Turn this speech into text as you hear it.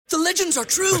The legends are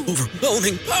true.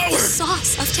 Overwhelming power!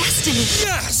 Sauce of destiny.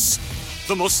 Yes!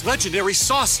 The most legendary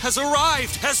sauce has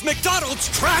arrived as McDonald's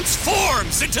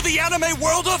transforms into the anime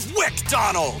world of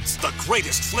WickDonald's. The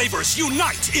greatest flavors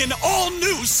unite in all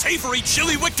new savory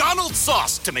chili McDonald's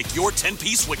sauce to make your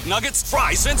 10-piece Wick Nuggets,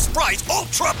 fries, and Sprite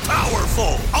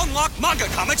ultra-powerful. Unlock manga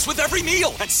comics with every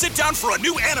meal and sit down for a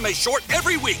new anime short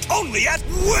every week only at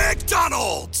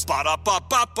WickDonald's.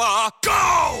 Ba-da-ba-ba-ba,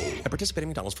 go! At participating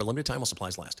McDonald's for a limited time while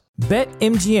supplies last.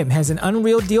 BetMGM has an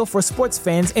unreal deal for sports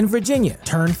fans in Virginia.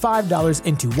 Turn $5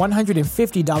 into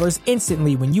 $150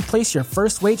 instantly when you place your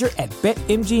first wager at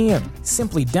BetMGM.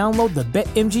 Simply download the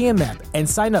BetMGM app and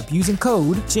sign up using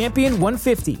code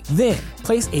Champion150. Then,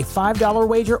 place a $5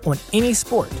 wager on any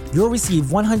sport. You'll receive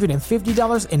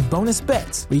 $150 in bonus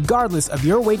bets, regardless of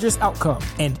your wager's outcome.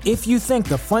 And if you think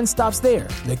the fun stops there,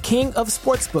 the King of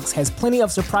Sportsbooks has plenty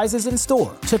of surprises in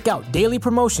store. Check out daily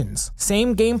promotions,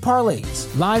 same-game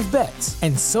parlays, live bets,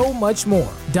 and so much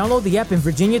more. Download the app in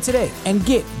Virginia today and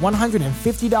get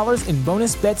 $150 in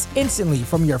bonus bets instantly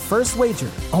from your first wager.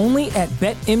 Only at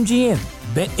BetMGM.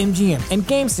 BetMGM and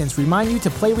GameSense remind you to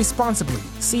play responsibly.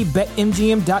 See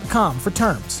BetMGM.com for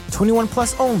terms. 21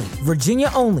 plus only. Virginia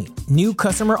only. New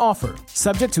customer offer.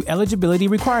 Subject to eligibility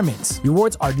requirements.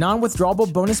 Rewards are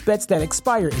non-withdrawable bonus bets that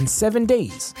expire in 7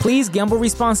 days. Please gamble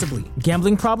responsibly.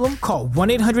 Gambling problem? Call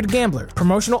 1-800-GAMBLER.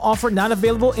 Promotional offer not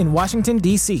available in Washington,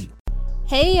 D.C.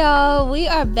 Hey y'all, we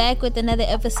are back with another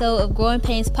episode of Growing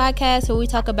Painz podcast where we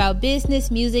talk about business,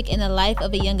 music, and the life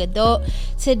of a young adult.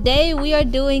 Today we are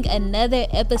doing another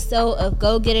episode of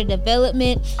Go Getter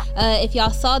Development. If y'all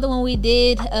saw the one we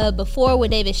did before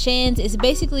with David Shands, it's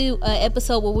basically an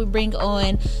episode where we bring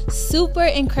on super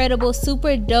incredible,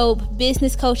 super dope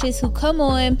business coaches who come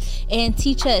on and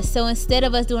teach us. So instead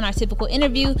of us doing our typical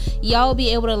interview, y'all will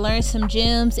be able to learn some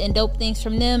gems and dope things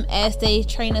from them as they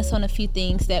train us on a few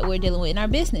things that we're dealing with in our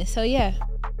business. So yeah,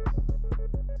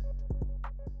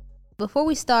 before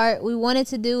we start, we wanted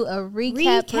to do a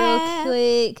recap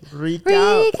real quick.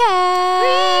 Recap.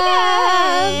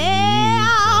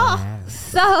 Yeah.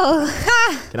 So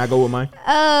can I go with mine?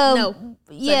 No.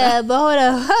 Yeah, but hold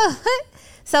up.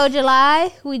 So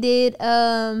July we did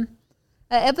an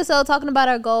episode talking about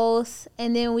our goals,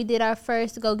 and then we did our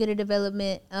first Go Getter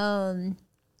Development.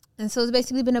 And so it's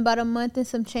basically been about a month and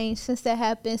some change since that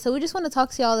happened. So we just want to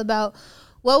talk to y'all about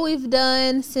what we've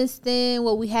done since then,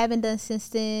 what we haven't done since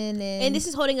then. And this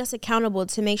is holding us accountable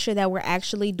to make sure that we're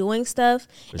actually doing stuff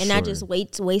and not just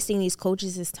wasting these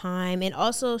coaches' time. And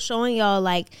also showing y'all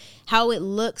like how it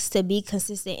looks to be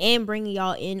consistent and bringing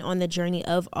y'all in on the journey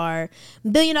of our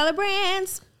 $1 billion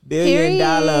brands. $1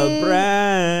 billion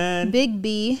brand. Big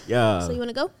B. Yeah. So you want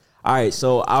to go? All right,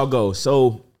 so I'll go.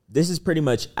 So this is pretty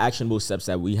much actionable steps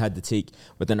that we had to take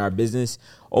within our business.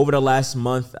 Over the last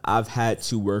month, I've had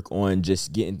to work on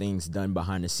just getting things done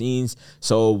behind the scenes.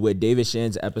 So with David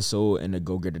Shan's episode and the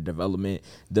Go Getter Development,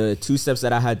 the 2 steps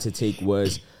that I had to take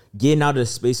was getting out of the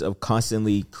space of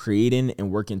constantly creating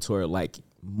and working toward like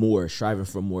more, striving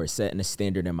for more, setting a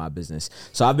standard in my business.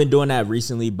 So I've been doing that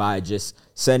recently by just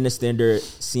setting a standard,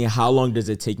 seeing how long does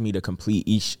it take me to complete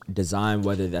each design,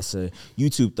 whether that's a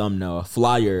YouTube thumbnail, a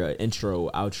flyer, an intro,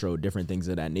 outro, different things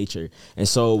of that nature. And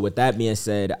so with that being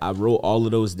said, I wrote all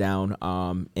of those down.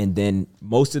 And then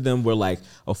most of them were like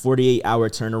a 48-hour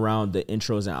turnaround. The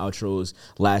intros and outros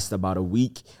last about a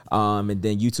week. And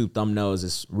then YouTube thumbnails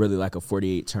is really like a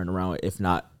 48 turnaround, if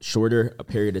not shorter, a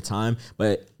period of time.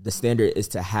 But the standard is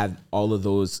to have all of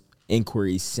those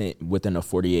inquiries sent within a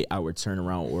 48-hour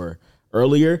turnaround or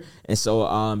earlier. And so,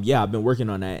 I've been working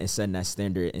on that and setting that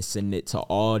standard and sending it to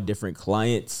all different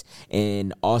clients,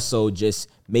 and also just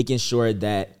making sure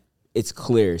that it's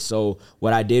clear. So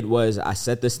what I did was I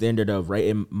set the standard of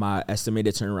writing my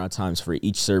estimated turnaround times for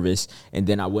each service. And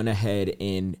then I went ahead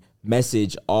and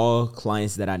message all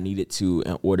clients that I needed to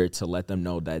in order to let them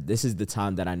know that this is the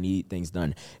time that I need things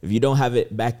done. If you don't have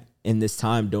it back in this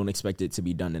time, don't expect it to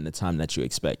be done in the time that you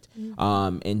expect.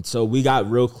 And so we got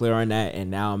real clear on that,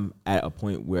 and now I'm at a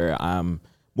point where I'm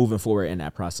moving forward in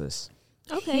that process.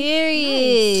 Okay.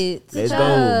 Period. Nice. Let's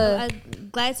go. I'm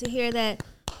glad to hear that.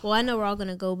 Well, I know we're all going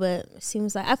to go, but it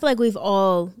seems like I feel like we've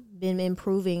all been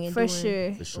improving and for doing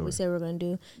sure what we said we're going to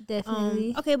do.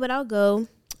 Definitely. Okay, but I'll go.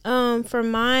 For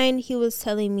mine, he was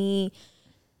telling me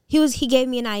he gave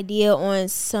me an idea on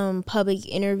some public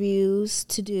interviews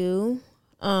to do.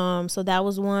 So that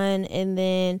was one. And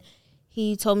then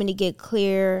he told me to get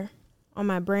clear on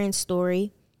my brand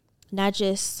story, not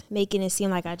just making it seem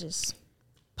like I just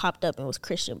popped up and was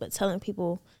Christian, but telling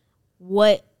people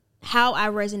how I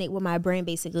resonate with my brand,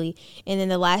 basically. And then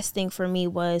the last thing for me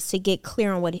was to get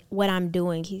clear on what I'm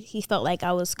doing. He felt like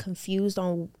I was confused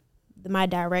on my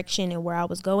direction and where I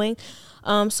was going.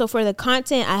 So for the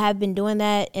content, I have been doing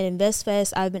that at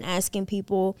InvestFest. I've been asking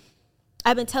people,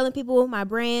 I've been telling people my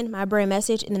brand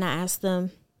message, and then I ask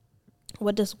them,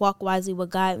 what does Walk Wisely with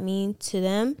God mean to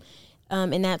them?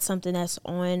 And that's something that's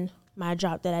on my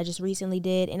drop that I just recently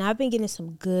did. And I've been getting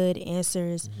some good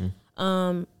answers.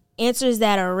 Answers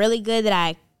that are really good that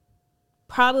I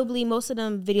probably, most of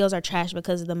them videos are trash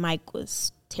because the mic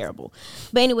was terrible.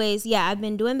 But anyways, yeah, I've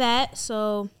been doing that.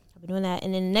 So I've been doing that.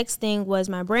 And then the next thing was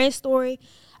my brand story.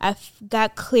 I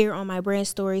got clear on my brand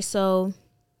story. So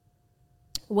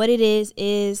what it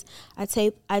is I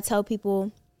tell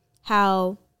people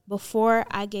how before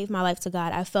I gave my life to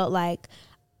God, I felt like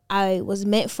I was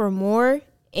meant for more,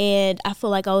 and I feel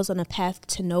like I was on a path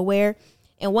to nowhere.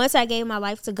 And once I gave my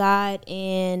life to God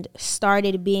and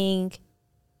started being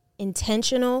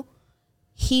intentional,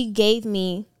 he gave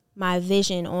me my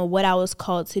vision on what I was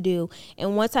called to do.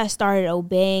 And once I started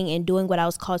obeying and doing what I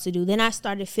was called to do, then I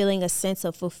started feeling a sense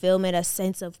of fulfillment, a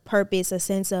sense of purpose, a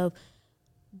sense of,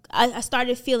 I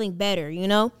started feeling better, you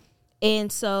know?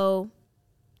 And so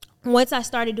once I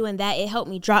started doing that, it helped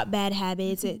me drop bad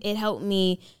habits. It helped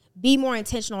me be more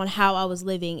intentional on how I was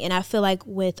living. And I feel like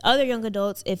with other young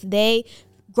adults, if they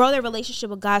grow their relationship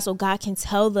with God so God can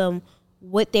tell them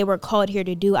what they were called here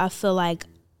to do, I feel like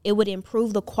it would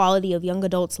improve the quality of young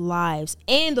adults' lives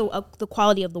and the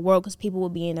quality of the world, because people will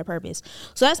be in their purpose.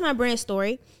 So that's my brand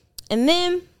story. And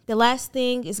then the last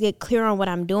thing is get clear on what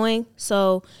I'm doing.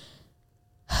 So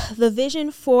the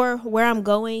vision for where I'm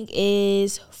going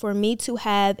is for me to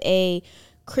have a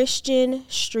Christian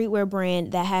streetwear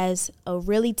brand that has a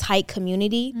really tight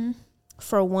community,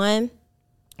 for one.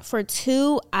 For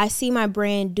two, I see my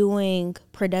brand doing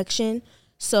production.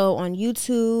 So on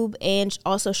YouTube and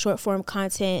also short form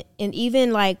content, and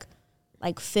even like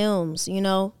films, you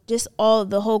know, just all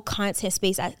the whole content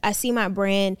space. I see my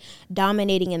brand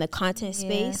dominating in the content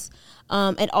space.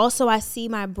 And also I see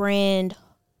my brand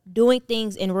doing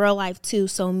things in real life too.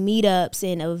 So meetups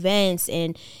and events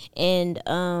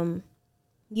and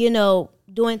you know,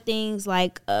 doing things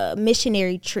like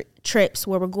missionary trips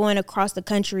where we're going across the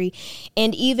country,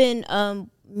 and even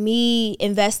me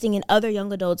investing in other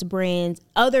young adults brands,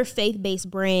 other faith-based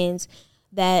brands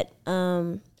that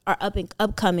are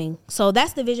upcoming. So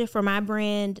that's the vision for my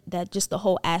brand, that just the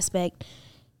whole aspect.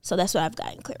 So that's what I've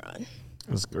gotten clear on.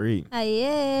 That's great.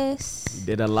 Yes. You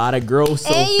did a lot of growth so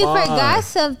far. And you forgot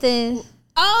something.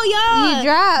 Oh, You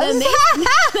dropped.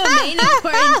 The main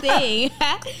important thing.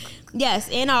 Yes,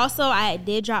 and also I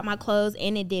did drop my clothes,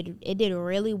 and it did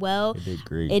really well. It did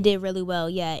great. It did really well,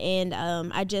 yeah. And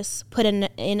I just put in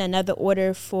another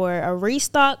order for a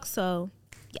restock, so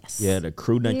yes. Yeah, the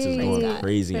crew necks is going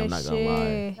crazy, I'm not going to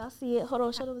lie. Y'all see it? Hold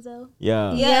on, show them, Zell.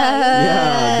 Yeah.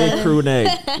 Yeah. Big crew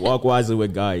neck. Walk wisely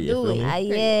with God, you feel me?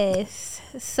 Yes.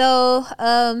 So,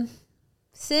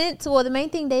 the main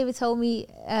thing David told me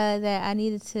that I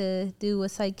needed to do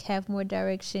was like have more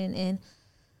direction, and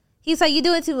he's like, you're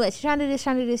doing too much. You're trying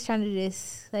to do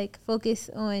this. Like,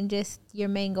 focus on just your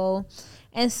main goal.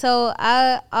 And so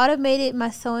I automated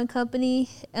my sewing company.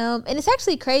 And it's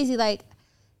actually crazy. Like,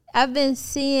 I've been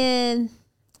seeing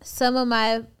some of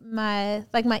my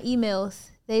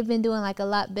emails. They've been doing, like, a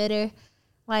lot better.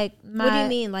 Like, what do you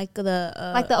mean? Like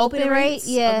the open rate?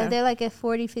 Yeah, okay. They're like at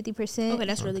 40-50%. Okay,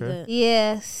 that's really good.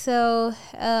 Yeah, so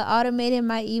automated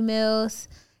my emails.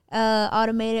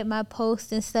 Automated my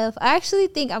posts and stuff. I actually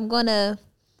think I'm gonna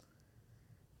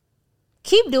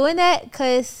keep doing that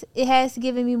because it has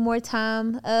given me more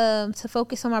time to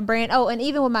focus on my brand. Oh, and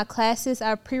even with my classes,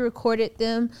 I pre-recorded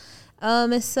them,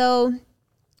 and so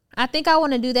I think I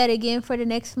want to do that again for the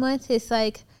next month. It's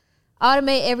like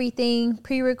automate everything,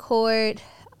 pre-record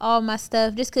all my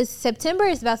stuff, just because September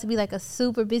is about to be like a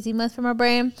super busy month for my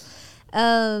brand.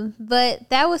 But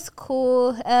that was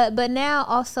cool. But now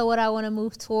also what I want to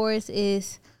move towards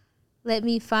is let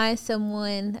me find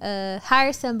someone,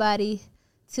 hire somebody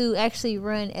to actually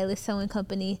run Elious Sewing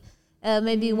Company.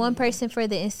 Maybe one person for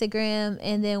the Instagram,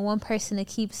 and then one person to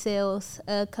keep sales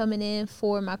coming in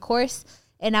for my course.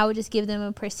 And I would just give them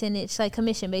a percentage, like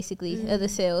commission basically, of the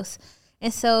sales.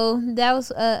 And so that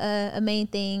was a main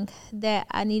thing that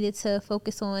I needed to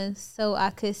focus on so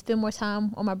I could spend more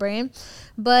time on my brand.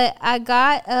 But I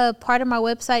got a part of my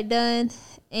website done,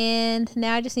 and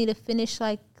now I just need to finish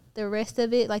like the rest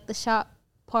of it, like the shop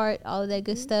part, all of that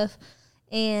good stuff.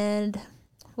 And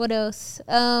what else?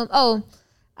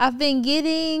 I've been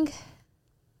getting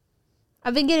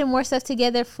more stuff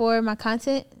together for my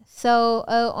content. So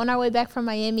on our way back from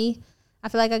Miami, I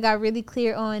feel like I got really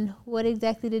clear on what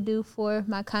exactly to do for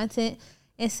my content.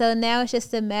 And so now it's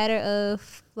just a matter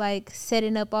of like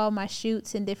setting up all my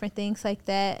shoots and different things like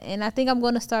that. And I think I'm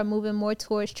going to start moving more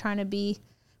towards trying to be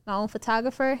my own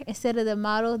photographer instead of the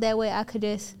model. That way I could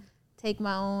just take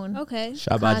my own. Okay.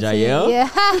 Shout out Jael. Yeah.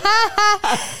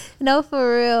 No,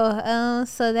 for real.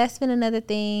 So that's been another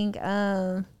thing.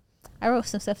 I wrote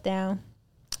some stuff down.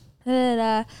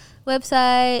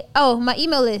 Website. Oh, my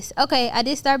email list. Okay, I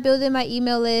did start building my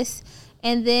email list.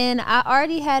 And then I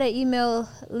already had an email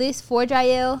list for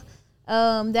Jael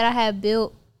that I had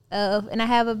built. And I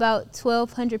have about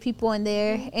 1,200 people in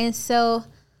there. And so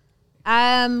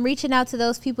I'm reaching out to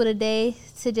those people today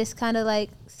to just kind of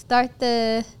like start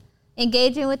the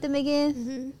engaging with them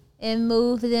again and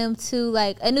move them to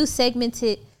like a new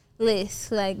segmented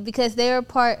list. Like, because they're a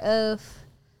part of,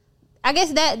 I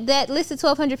guess that list of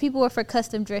 1,200 people were for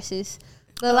custom dresses.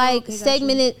 But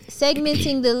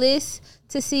segmenting the list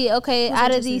to see, okay, who's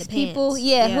out of these people,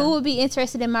 who would be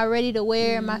interested in my ready to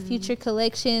wear, my future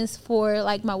collections for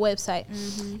like my website.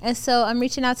 And so I'm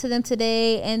reaching out to them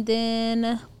today, and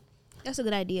then that's a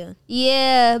good idea.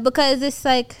 Yeah, because it's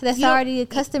like that's already a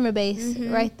customer base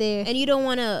right there. And you don't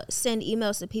want to send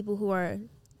emails to people who are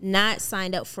not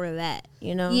signed up for that,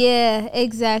 you know? Yeah,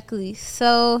 exactly.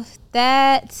 So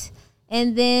that,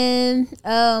 and then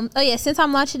since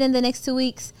I'm launching in the next 2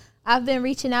 weeks, I've been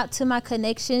reaching out to my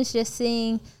connections, just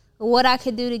seeing what I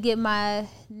could do to get my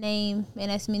name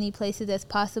in as many places as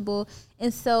possible.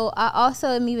 And so I also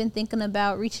am even thinking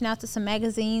about reaching out to some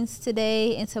magazines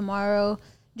today and tomorrow.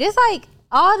 Just like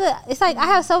it's like I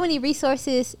have so many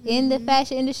resources in the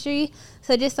fashion industry.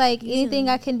 So just like anything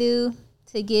I can do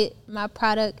to get my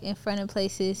product in front of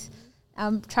places,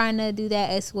 I'm trying to do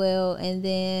that as well. And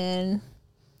then,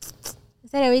 is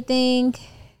that everything?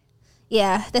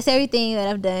 Yeah, that's everything that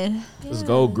I've done. Let's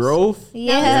go, growth.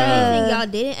 Yeah. Now, is there anything y'all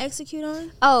didn't execute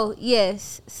on? Oh,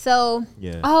 yes. So,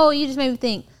 you just made me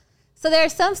think. So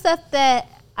there's some stuff that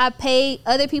I paid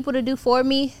other people to do for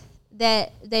me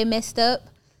that they messed up.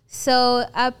 So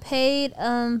I paid,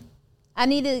 I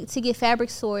needed to get fabric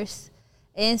sourced.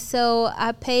 And so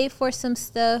I paid for some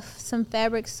stuff, some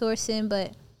fabric sourcing,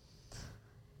 but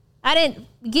I didn't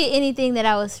get anything that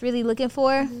I was really looking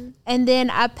for. And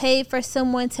then I paid for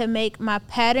someone to make my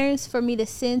patterns for me to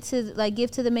send to, like,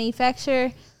 give to the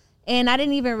manufacturer. And I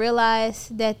didn't even realize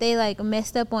that they, like,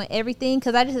 messed up on everything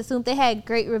because I just assumed they had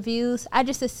great reviews. I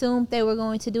just assumed they were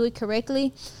going to do it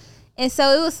correctly. And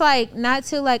so it was, like, not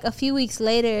till, like, a few weeks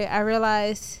later I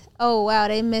realized, oh, wow,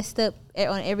 they messed up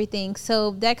on everything.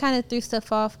 So that kind of threw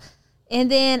stuff off. And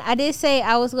then I did say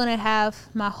I was going to have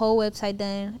my whole website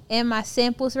done and my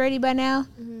samples ready by now.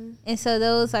 And so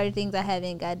those are the things I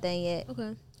haven't got done yet.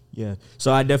 Okay. Yeah.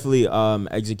 So I definitely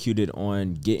executed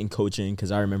on getting coaching because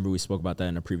I remember we spoke about that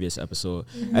in a previous episode.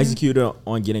 Executed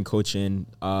on getting coaching.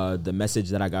 The message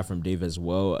that I got from Dave as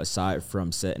well, aside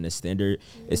from setting a standard,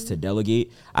 is to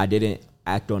delegate. I didn't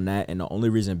act on that. And the only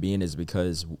reason being is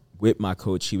because with my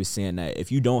coach, he was saying that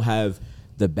if you don't have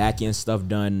the back end stuff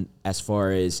done as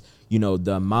far as, you know,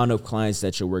 the amount of clients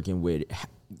that you're working with,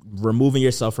 removing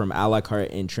yourself from a la carte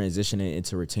and transitioning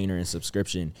into retainer and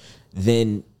subscription,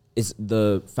 then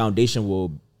the foundation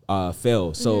will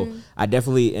fail. So I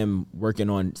definitely am working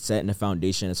on setting the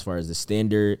foundation as far as the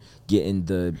standard, getting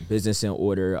the business in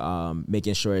order,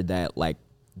 making sure that like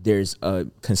there's a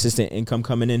consistent income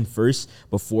coming in first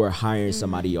before hiring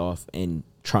somebody off and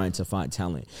trying to find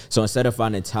talent. So instead of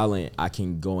finding talent, I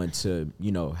can go into,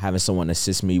 you know, having someone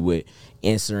assist me with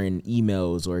answering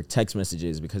emails or text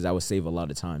messages because that would save a lot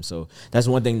of time. So that's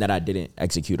one thing that I didn't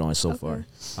execute on so far.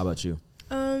 How about you?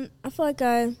 I feel like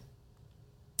I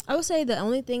would say the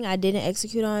only thing I didn't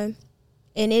execute on,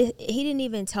 and he didn't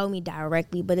even tell me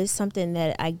directly, but it's something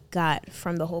that I got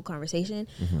from the whole conversation.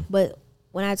 But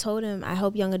when I told him, I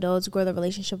hope young adults grow their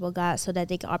relationship with God so that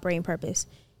they can operate in purpose,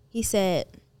 he said,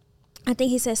 I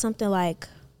think he said something like,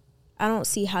 I don't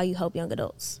see how you help young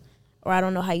adults, or I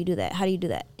don't know how you do that. How do you do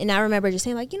that? And I remember just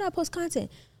saying like, you know, I post content.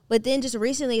 But then just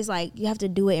recently it's like, you have to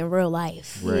do it in real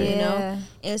life, you know?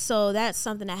 And so that's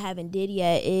something I haven't did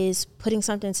yet, is putting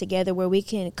something together where we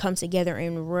can come together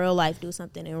in real life, do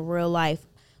something in real life.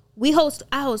 I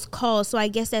host calls, so I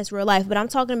guess that's real life. But I'm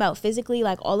talking about physically,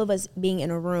 like all of us being in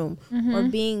a room or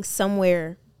being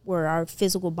somewhere where our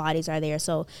physical bodies are there.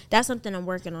 So that's something I'm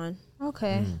working on.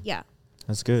 Okay. Yeah.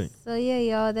 That's good. So yeah,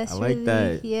 y'all, that's I like really,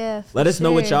 that. Yeah. Let us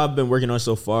know what y'all been working on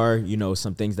so far. You know,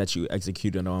 some things that you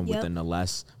executed on within the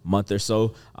last month or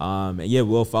so. And yeah,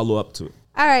 we'll follow up to it.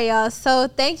 All right, y'all. So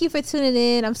thank you for tuning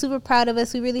in. I'm super proud of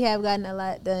us. We really have gotten a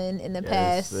lot done in the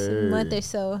past month or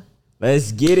so.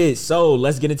 Let's get it. So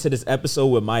let's get into this episode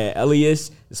with Maya Elious.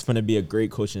 It's going to be a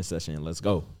great coaching session. Let's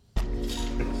go.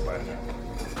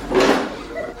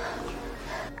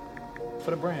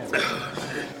 For the brand. Man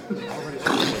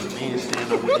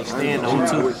stand on what they stand on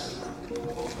too.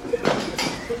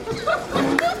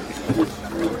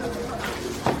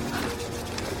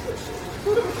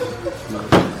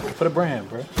 For the brand,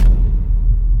 bro.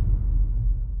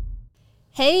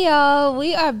 Hey y'all,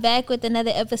 we are back with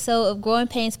another episode of Growing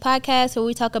Painz podcast where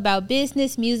we talk about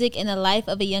business, music, and the life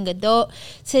of a young adult.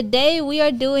 Today we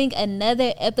are doing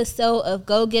another episode of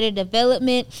Go Getter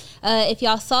Development. If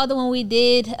y'all saw the one we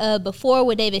did before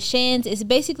with David Shands, it's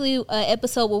basically an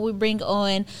episode where we bring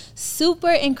on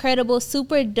super incredible,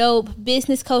 super dope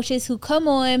business coaches who come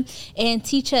on and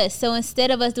teach us. So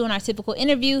instead of us doing our typical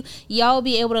interview, y'all will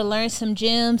be able to learn some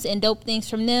gems and dope things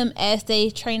from them as they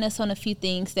train us on a few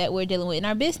things that we're dealing with in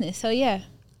our business. So yeah,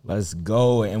 let's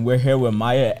go. And we're here with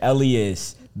Maya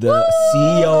Elious, the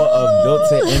CEO of Built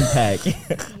to Impact,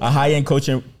 a high-end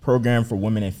coaching program for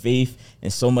women in faith,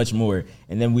 and so much more.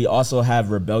 And then we also have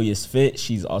Rebellious Fit.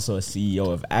 She's also a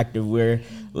CEO of Activewear.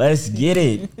 Let's get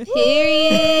it.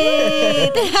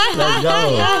 Period. Let's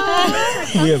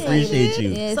go. We appreciate you.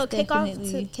 Yes, So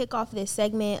definitely. kick off this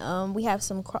segment, we have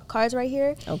some cards right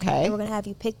here. Okay. And we're gonna have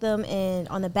you pick them, and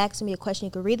on the back is gonna be a question.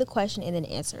 You can read the question and then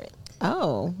answer it.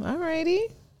 Oh,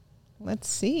 alrighty. Let's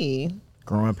see.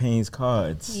 Growing Painz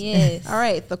cards. Yes. All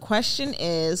right. The question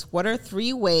is, what are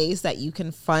 3 ways that you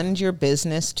can fund your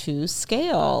business to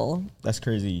scale? That's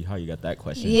crazy how you got that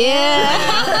question.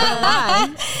 Yeah.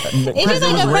 Because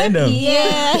it was random.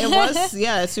 Yeah. It was,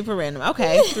 it's super random.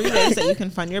 Okay. 3 ways that you can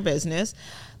fund your business.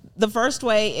 The first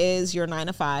way is your 9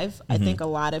 to 5. I think a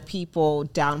lot of people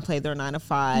downplay their 9 to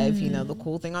 5. You know, the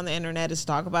cool thing on the internet is to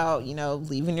talk about,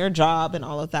 leaving your job and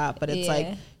all of that. But it's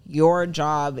like, your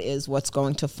job is what's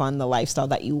going to fund the lifestyle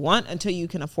that you want until you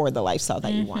can afford the lifestyle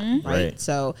that you want, right?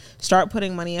 So start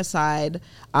putting money aside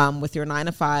with your 9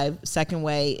 to 5. Second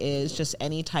way is just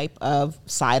any type of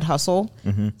side hustle.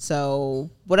 So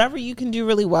whatever you can do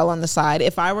really well on the side.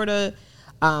 If I were to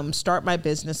start my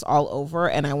business all over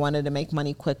and I wanted to make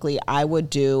money quickly, I would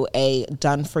do a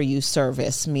done for you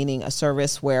service, meaning a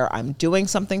service where I'm doing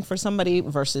something for somebody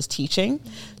versus teaching.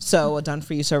 So a done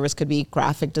for you service could be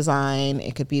graphic design,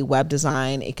 it could be web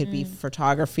design, it could be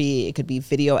photography, it could be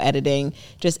video editing.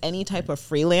 Just any type of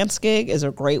freelance gig is a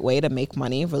great way to make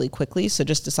money really quickly. So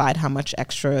just decide how much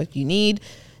extra you need.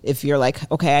 If you're like,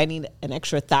 okay, I need an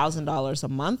extra $1,000 a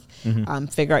month,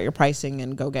 figure out your pricing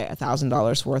and go get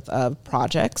 $1,000 worth of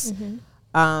projects.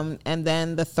 And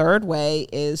then the third way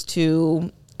is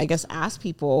to, I guess, ask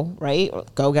people, right?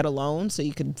 Go get a loan. So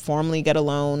you could formally get a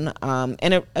loan.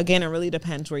 And again, it really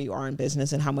depends where you are in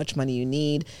business and how much money you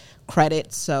need.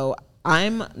 Credit. So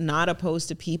I'm not opposed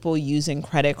to people using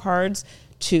credit cards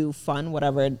to fund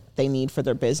whatever they need for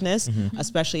their business,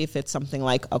 especially if it's something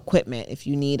like equipment. If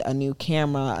you need a new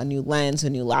camera, a new lens, a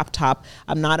new laptop,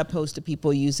 I'm not opposed to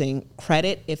people using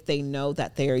credit if they know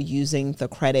that they are using the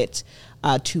credit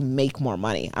to make more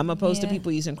money. I'm opposed to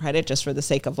people using credit just for the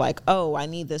sake of like, oh, I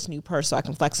need this new purse so I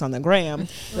can flex on the gram.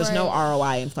 There's no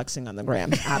ROI in flexing on the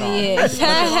gram at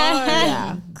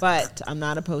all. But I'm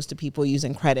not opposed to people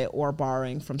using credit or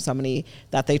borrowing from somebody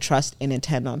that they trust and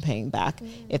intend on paying back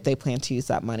if they plan to use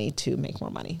that money to make more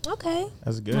money. Okay.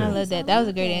 That's good. I love that. That was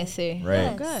a great answer.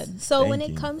 Right. Good. So when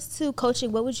Thank it you. comes to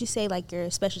coaching, what would you say like your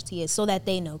specialty is so that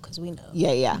they know, because we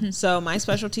know? So my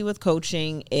specialty with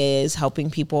coaching is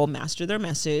helping people master their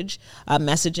message.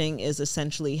 Messaging is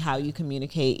essentially how you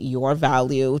communicate your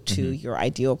value to your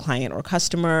ideal client or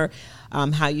customer,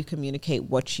 how you communicate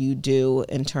what you do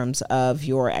in terms of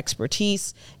your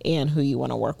expertise and who you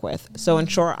want to work with. So in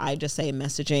short, I just say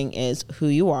messaging is who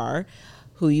you are,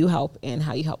 who you help, and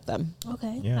how you help them.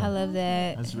 Okay. Yeah. I love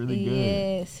that. That's really good.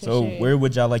 Yes. For So sure. where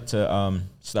would y'all like to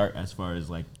start as far as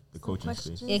like the coaching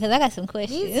space? Yeah, because I got some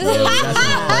questions. Yeah, we got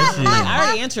some questions. I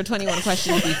already answered 21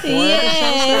 questions before.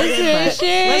 Yes, for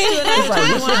sure. Let's do it It's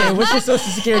like, what's your name? What's your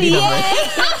social security number?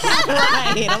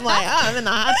 right. I'm like, oh, I'm in the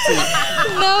hot seat.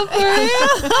 No, for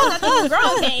real.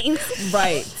 Grown pains.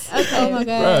 Right. Oh my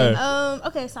God. Bruh.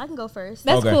 Okay, so I can go first.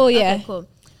 That's Okay. cool, yeah. Okay, cool.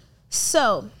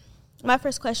 So, my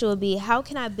first question would be, how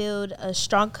can I build a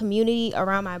strong community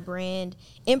around my brand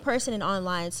in person and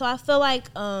online? So I feel like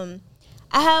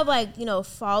I have like,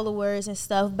 followers and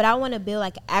stuff, but I want to build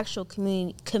like an actual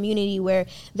community where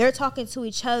they're talking to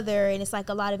each other and it's like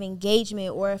a lot of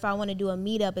engagement. Or if I want to do a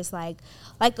meetup, it's like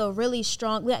a really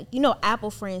strong, like,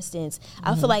 Apple, for instance,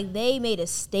 I feel like they made a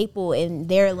staple in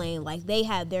their lane. Like they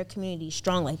have their community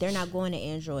strong, like they're not going to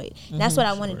Android. And that's what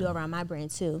I want to do around my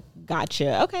brand too.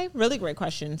 Gotcha. Okay. Really great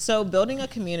question. So building a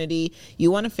community,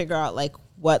 you want to figure out like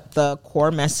what the core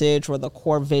message or the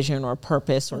core vision or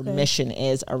purpose or mission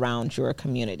is around your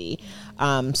community.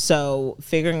 So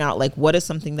figuring out like what is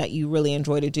something that you really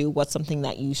enjoy to do, what's something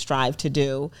that you strive to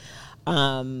do.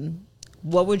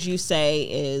 What would you say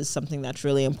is something that's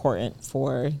really important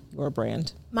for your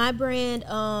brand? My brand,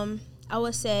 I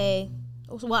would say,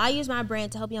 well, I use my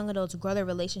brand to help young adults grow their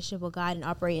relationship with God and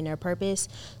operate in their purpose.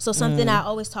 So something I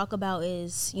always talk about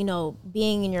is, you know,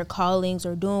 being in your callings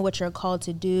or doing what you're called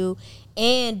to do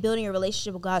and building a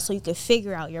relationship with God so you can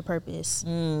figure out your purpose.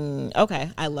 Okay,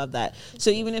 I love that.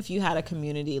 So even if you had a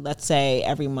community, let's say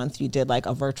every month you did like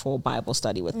a virtual Bible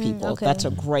study with people, that's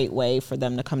a great way for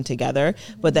them to come together.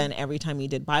 But then every time you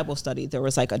did Bible study, there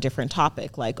was like a different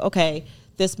topic. Like, okay,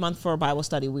 this month for Bible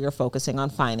study, we are focusing on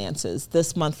finances.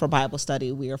 This month for Bible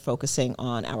study, we are focusing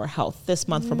on our health. This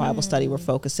month for Bible study, we're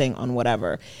focusing on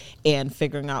whatever. And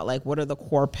figuring out like what are the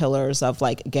core pillars of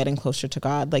like getting closer to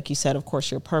God. Like you said, of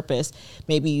course, your purpose.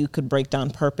 Maybe you could break down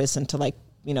purpose into like,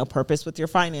 you know, purpose with your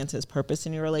finances, purpose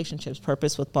in your relationships,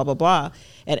 purpose with blah, blah, blah.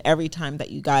 And every time that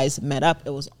you guys met up,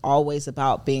 it was always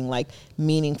about being like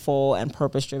meaningful and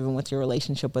purpose driven with your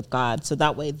relationship with God. So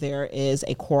that way there is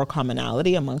a core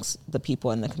commonality amongst the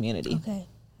people in the community. Okay.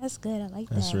 That's good. I like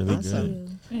that. That's really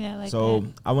good. Yeah, I like So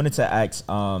that. I wanted to ask,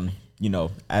 you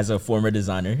know, as a former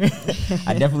designer,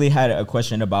 I definitely had a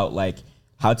question about like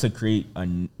how to create a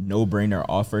no-brainer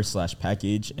offer /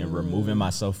 package and removing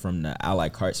myself from the a la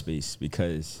carte space,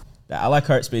 because the a la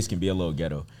carte space can be a little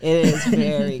ghetto. It is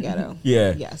very ghetto.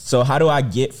 Yeah. Yes. So how do I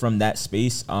get from that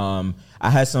space? I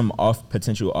had some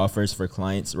potential offers for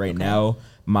clients right now.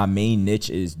 My main niche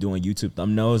is doing YouTube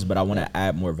thumbnails, but I want to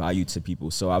add more value to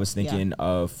people. So I was thinking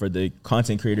for the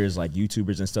content creators like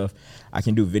YouTubers and stuff, I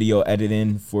can do video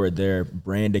editing for their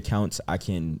brand accounts. I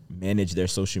can manage their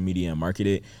social media and market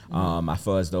it. I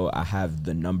feel as though I have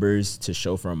the numbers to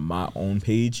show from my own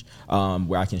page,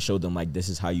 where I can show them like this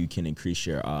is how you can increase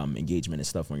your engagement and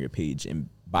stuff on your page, and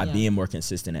by being more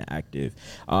consistent and active.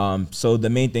 So the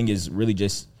main thing is really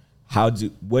just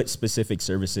what specific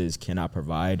services can I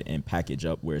provide and package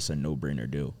up where it's a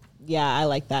no-brainer deal? Yeah, I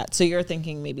like that. So you're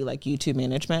thinking maybe like YouTube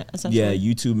management, essentially? Yeah,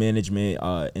 YouTube management,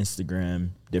 Instagram,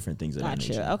 different things of that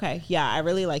nature. Gotcha. Okay. Yeah, I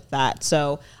really like that.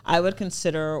 So I would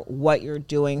consider what you're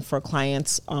doing for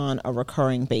clients on a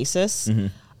recurring basis.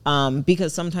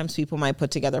 Because sometimes people might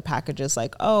put together packages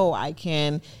like, oh, I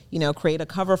can, you know, create a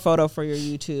cover photo for your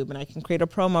YouTube and I can create a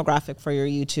promo graphic for your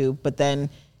YouTube, but then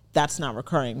that's not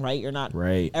recurring, right? You're not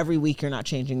every week. You're not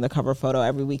changing the cover photo.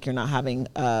 Every week you're not having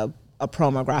a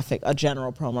promo graphic, a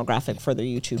general promo graphic for their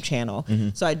YouTube channel.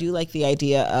 So I do like the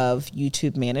idea of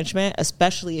YouTube management,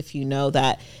 especially if you know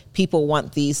that people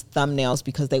want these thumbnails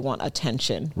because they want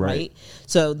attention, right?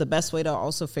 So the best way to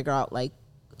also figure out like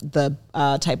the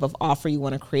type of offer you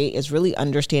want to create is really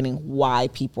understanding why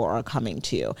people are coming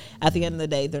to you. At the end of the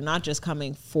day, they're not just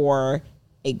coming for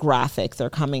a graphic, they're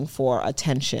coming for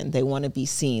attention. They want to be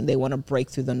seen. They want to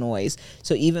break through the noise.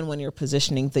 So even when you're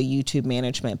positioning the YouTube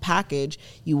management package,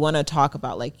 you want to talk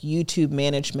about like YouTube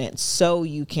management so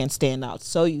you can stand out,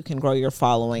 so you can grow your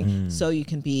following, so you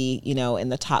can be, you know, in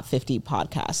the top 50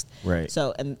 podcast. Right.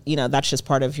 So, and you know, that's just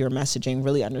part of your messaging,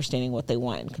 really understanding what they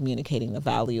want and communicating the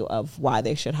value of why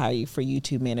they should hire you for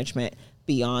YouTube management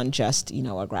beyond just, you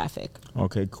know, a graphic.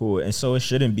 Okay, cool. And so it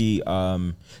shouldn't be,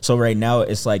 so right now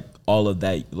it's like all of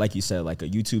that, like you said, like a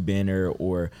YouTube banner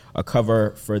or a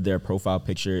cover for their profile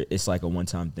picture. It's like a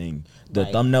one-time thing. The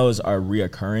thumbnails are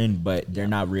reoccurring, but they're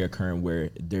not reoccurring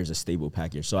where there's a stable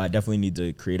package. So I definitely need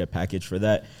to create a package for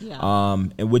that.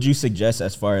 And would you suggest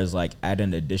as far as like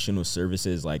adding additional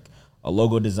services like a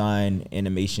logo design,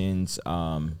 animations,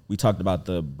 we talked about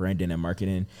the branding and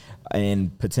marketing,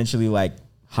 and potentially like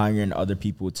hiring other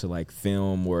people to like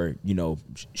film or, you know,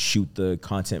 shoot the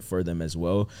content for them as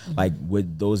well. Like,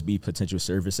 would those be potential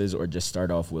services, or just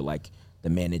start off with like the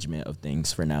management of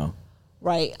things for now?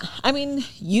 Right. I mean,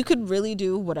 you could really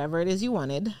do whatever it is you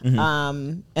wanted.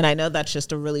 And I know that's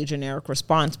just a really generic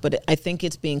response, but I think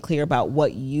it's being clear about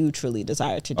what you truly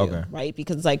desire to do, right?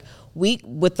 Because like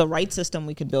with the right system,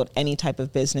 we could build any type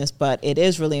of business, but it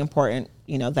is really important,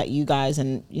 you know, that you guys,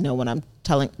 and, you know, when I'm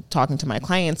talking to my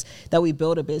clients, that we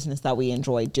build a business that we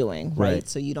enjoy doing, right?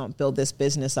 So you don't build this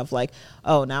business of like,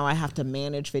 oh, now I have to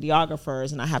manage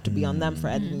videographers and I have to be on them for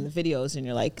editing the videos. And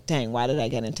you're like, dang, why did I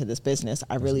get into this business?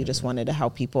 I really just wanted to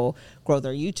help people grow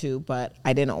their YouTube, but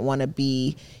I didn't want to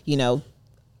be, you know,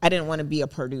 I didn't want to be a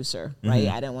producer, right?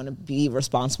 I didn't want to be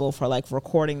responsible for like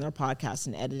recording their podcast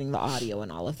and editing the audio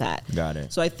and all of that. Got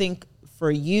it. So I think for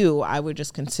you, I would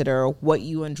just consider what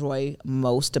you enjoy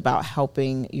most about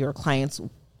helping your clients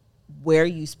where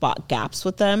you spot gaps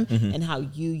with them and how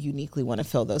you uniquely want to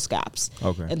fill those gaps.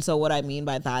 Okay. And so what I mean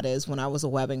by that is when I was a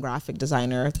web and graphic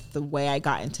designer, the way I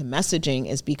got into messaging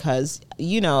is because,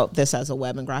 you know, this as a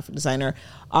web and graphic designer,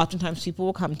 oftentimes people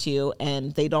will come to you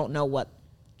and they don't know what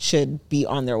should be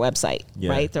on their website,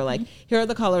 right? They're like, here are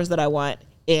the colors that I want.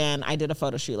 And I did a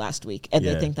photo shoot last week and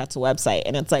they think that's a website.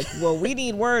 And it's like, well, we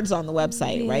need words on the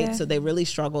website, right? So they really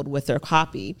struggled with their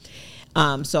copy.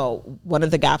 So one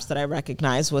of the gaps that I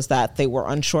recognized was that they were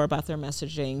unsure about their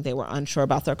messaging. They were unsure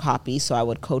about their copy. So I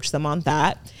would coach them on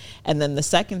that. And then the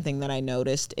second thing that I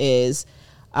noticed is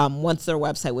once their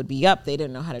website would be up, they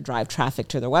didn't know how to drive traffic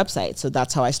to their website. So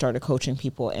that's how I started coaching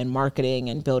people in marketing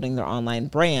and building their online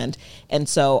brand. And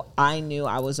so I knew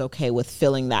I was okay with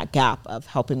filling that gap of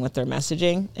helping with their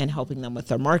messaging and helping them with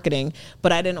their marketing.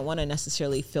 But I didn't want to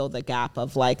necessarily fill the gap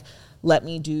of like, let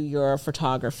me do your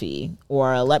photography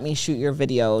or let me shoot your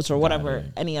videos or whatever,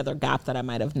 any other gap that I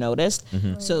might have noticed.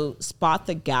 So spot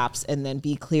the gaps and then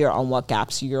be clear on what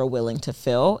gaps you're willing to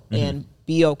fill and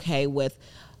be okay with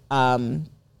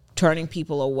turning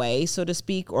people away, so to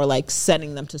speak, or like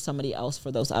sending them to somebody else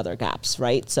for those other gaps,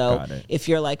 right? So if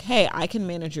you're like, hey, I can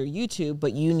manage your YouTube,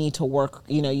 but you need to work,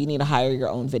 you know, you need to hire your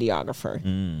own videographer.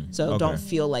 So don't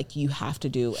feel like you have to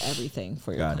do everything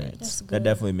for your clients. That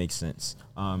definitely makes sense.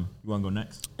 You want to go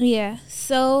next? Yeah.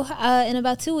 So in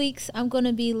about 2 weeks, I'm going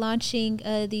to be launching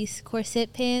these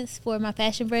corset pants for my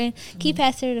fashion brand. Keep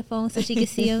passing her the phone so she can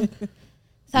see them.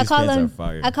 So I call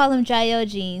them Jayo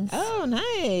jeans. Oh,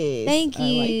 nice. Thank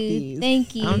you. Like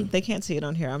Thank you. They can't see it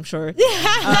on here, I'm sure.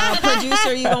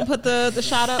 Producer, you gonna put the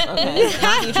shot up? Okay.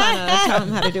 Now you trying to tell him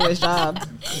how to do his job.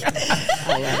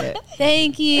 I love it.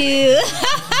 Thank you.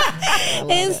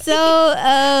 And so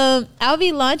I'll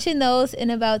be launching those in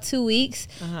about 2 weeks.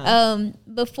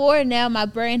 Before now, my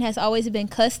brand has always been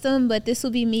custom, but this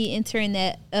will be me entering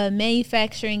that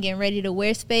manufacturing and ready to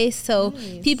wear space. So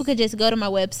people could just go to my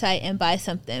website and buy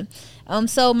something.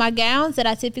 So my gowns that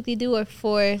I typically do are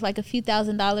for like a few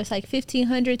 $1,000s, like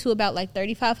 $1,500 to about like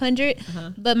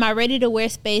 $3,500. But my ready to wear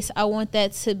space, I want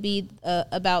that to be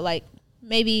about like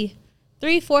maybe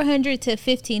 $300-400 to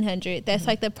 $1,500. That's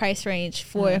like the price range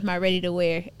for my ready to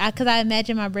wear. Because I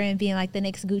imagine my brand being like the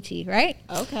next Gucci, right?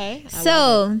 Okay.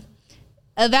 So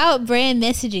about brand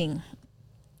messaging.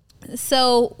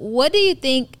 So what do you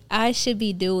think I should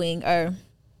be doing? Or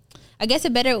I guess a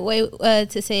better way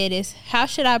to say it is, how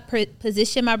should I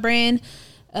position my brand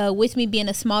with me being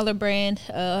a smaller brand?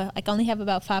 I only have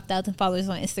about 5,000 followers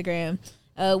on Instagram.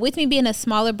 With me being a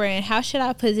smaller brand, how should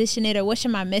I position it, or what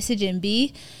should my messaging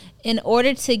be in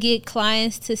order to get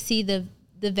clients to see the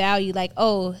value? Like,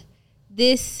 oh,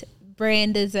 this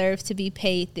brand deserves to be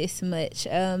paid this much,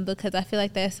 because I feel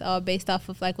like that's all based off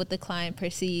of like what the client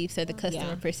perceives or the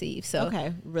customer perceives. So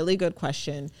okay, really good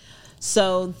question.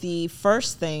 So the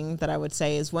first thing that I would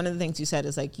say is, one of the things you said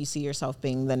is like you see yourself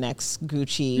being the next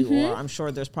Gucci, or I'm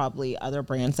sure there's probably other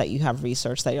brands that you have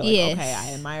researched that you're like, okay,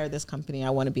 I admire this company,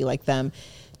 I want to be like them.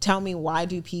 Tell me, why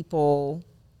do people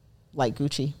like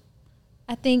Gucci?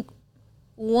 I think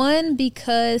one,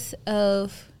 because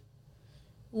of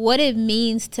what it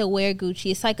means to wear Gucci.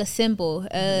 It's like a symbol.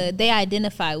 They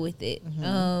identify with it.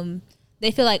 They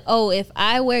feel like, oh, if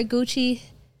I wear Gucci,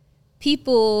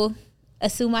 people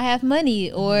assume I have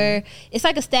money, or it's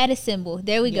like a status symbol.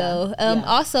 There we go.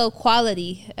 Also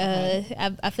quality.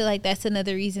 I feel like that's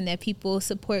another reason that people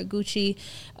support Gucci.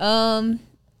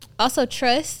 Also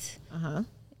trust.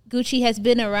 Gucci has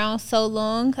been around so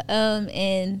long,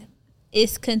 and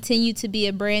it's continued to be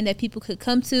a brand that people could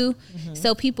come to.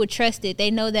 So people trust it. They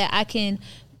know that I can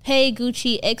pay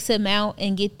Gucci X amount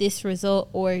and get this result,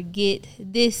 or get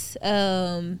this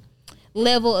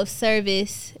level of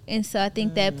service. And so I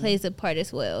think that plays a part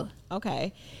as well.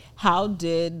 Okay. How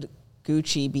did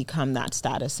Gucci become that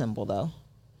status symbol, though?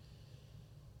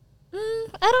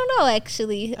 I don't know,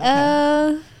 actually.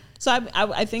 Okay. So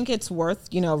I think it's worth,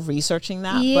 researching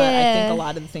that. But I think a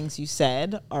lot of the things you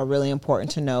said are really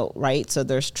important to note, right? So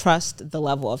there's trust, the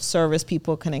level of service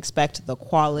people can expect, the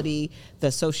quality, the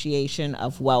association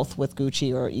of wealth with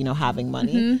Gucci, or, having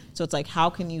money. So it's like, how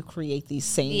can you create these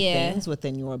same things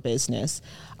within your business?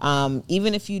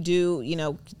 Even if you do,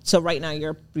 so right now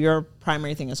your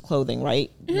primary thing is clothing, right?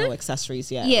 No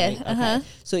accessories yet. Yeah. Right? Okay.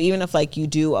 So even if like you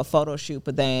do a photo shoot,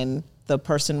 but then the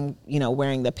person,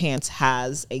 wearing the pants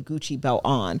has a Gucci belt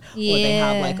on, or they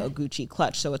have like a Gucci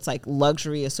clutch. So it's like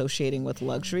luxury associating with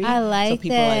luxury. I like so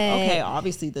people that. are like, okay,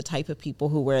 obviously the type of people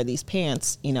who wear these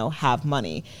pants, have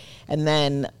money. And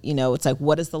then, it's like,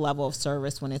 what is the level of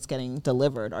service when it's getting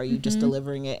delivered? Are you just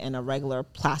delivering it in a regular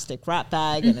plastic wrap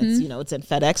bag and it's, it's in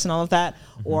FedEx and all of that?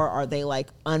 Or are they like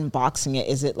unboxing it?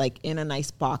 Is it like in a nice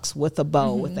box with a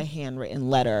bow, with a handwritten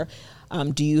letter?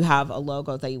 Do you have a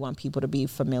logo that you want people to be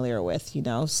familiar with,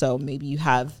 So maybe you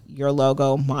have your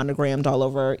logo monogrammed all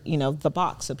over, the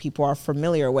box. So people are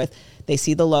familiar with, they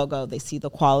see the logo, they see the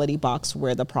quality box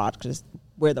where the product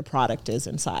is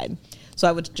inside. So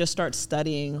I would just start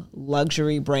studying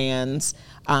luxury brands,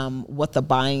 what the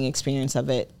buying experience of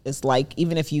it is like.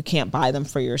 Even if you can't buy them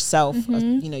for yourself,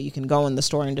 you can go in the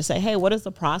store and just say, hey, what is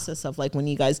the process of like when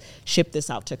you guys ship this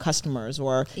out to customers,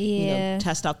 or,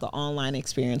 test out the online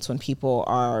experience when people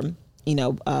are,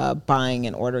 buying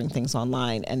and ordering things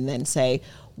online, and then say,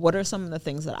 what are some of the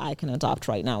things that I can adopt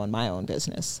right now in my own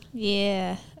business?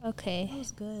 Yeah. Okay. That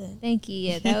was good. Thank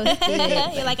you. Yeah, that was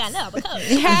good. You're like, I know, but coach.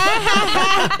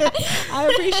 I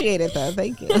appreciate it though.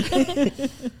 Thank you.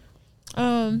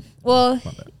 Well,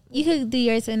 you could do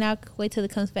yours and I'll wait till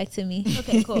it comes back to me.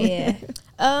 Okay, cool. Yeah.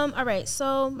 All right.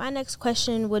 So my next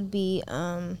question would be,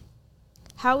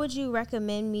 how would you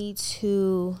recommend me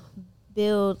to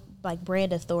build like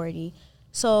brand authority?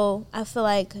 So I feel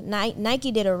like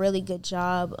Nike did a really good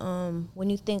job. When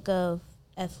you think of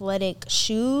athletic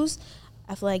shoes,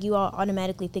 I feel like you all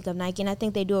automatically think of Nike, and I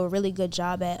think they do a really good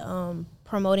job at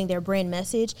promoting their brand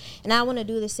message. And I want to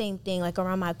do the same thing, like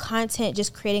around my content,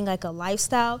 just creating like a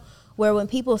lifestyle where when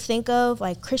people think of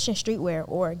like Christian streetwear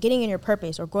or getting in your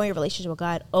purpose or growing your relationship with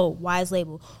God, oh, Wise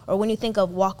label. Or when you think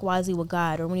of walk wisely with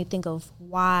God, or when you think of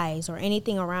wise or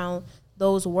anything around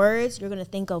those words, you're going to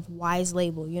think of Wise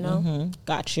label,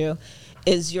 Got you.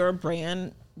 Is your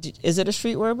brand, is it a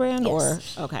streetwear brand?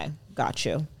 Yes. Or, okay, got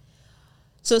you.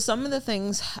 So some of the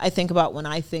things I think about when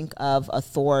I think of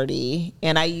authority,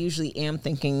 and I usually am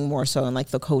thinking more so in like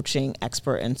the coaching,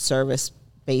 expert, and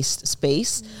service-based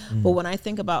space. But when I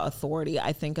think about authority,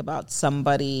 I think about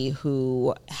somebody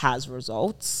who has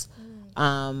results.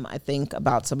 I think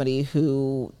about somebody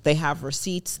who they have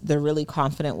receipts. They're really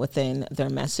confident within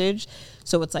their message.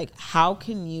 So it's like, how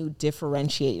can you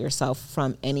differentiate yourself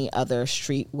from any other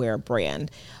streetwear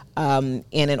brand? And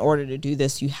in order to do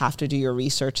this, you have to do your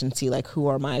research and see like, who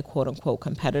are my quote unquote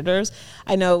competitors?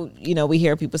 I know, we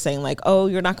hear people saying like, oh,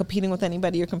 you're not competing with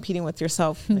anybody, you're competing with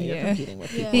yourself. No, you're competing with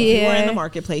people. Yeah. If you are in the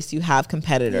marketplace, you have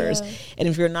competitors. Yeah. And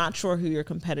if you're not sure who your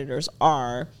competitors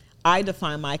are, I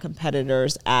define my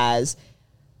competitors as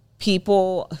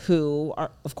people who are,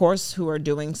 of course, who are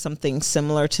doing something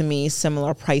similar to me,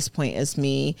 similar price point as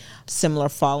me, similar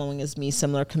following as me,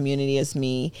 similar community as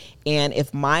me. And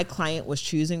if my client was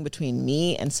choosing between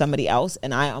me and somebody else,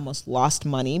 and I almost lost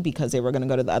money because they were going to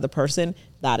go to the other person,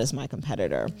 that is my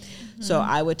competitor. Mm-hmm. So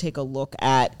I would take a look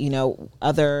at,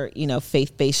 other,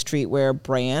 faith-based streetwear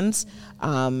brands,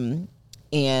 and,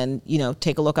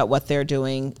 take a look at what they're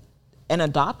doing and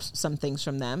adopt some things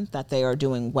from them that they are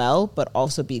doing well, but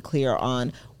also be clear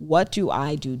on what do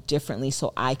I do differently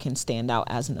so I can stand out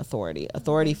as an authority.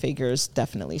 Authority figures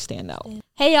definitely stand out.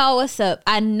 Hey y'all, what's up?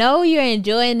 I know you're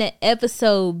enjoying the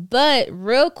episode, but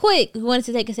real quick, we wanted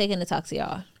to take a second to talk to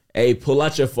y'all. Hey, pull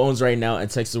out your phones right now and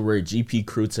text the word GP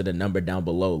Crew to the number down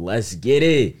below. Let's get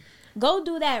it. Go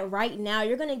do that right now.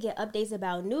 You're going to get updates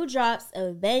about new drops,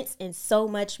 events, and so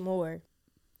much more.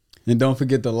 And don't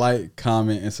forget to like,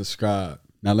 comment, and subscribe.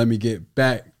 Now let me get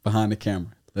back behind the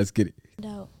camera. Let's get it.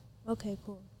 No. Okay,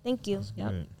 cool. Thank you.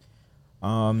 Yep.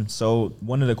 So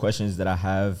one of the questions that I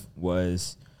have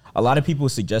was, a lot of people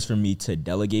suggest for me to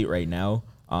delegate right now,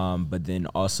 but then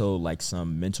also like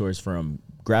some mentors from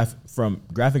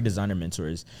graphic designer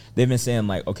mentors, they've been saying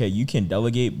like, okay, you can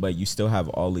delegate, but you still have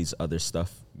all these other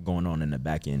stuff going on in the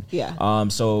back end. Yeah.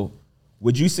 So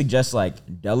would you suggest like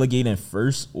delegating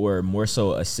first or more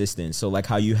so assistant? So like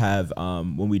how you have,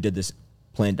 when we did this,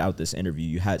 planned out this interview,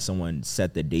 you had someone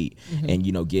set the date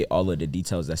and, get all of the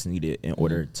details that's needed in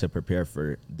order to prepare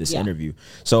for this interview.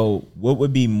 So what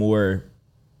would be more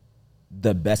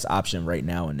the best option right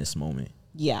now in this moment?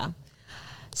 Yeah.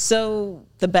 So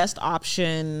the best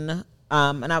option,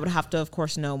 and I would have to, of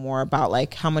course, know more about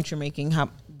like how much you're making,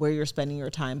 where you're spending your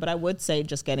time. But I would say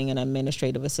just getting an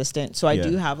administrative assistant. So I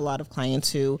do have a lot of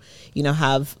clients who,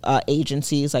 have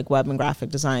agencies like web and graphic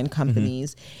design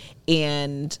companies.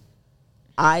 And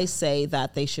I say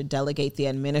that they should delegate the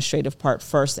administrative part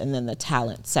first and then the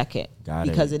talent second.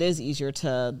 Because it is easier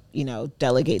to,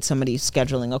 delegate somebody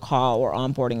scheduling a call or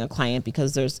onboarding a client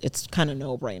because it's kind of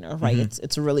no-brainer, right?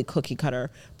 It's a really cookie-cutter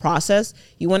process.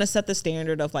 You want to set the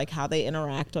standard of like how they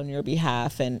interact on your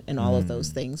behalf and all of those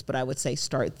things. But I would say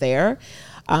start there.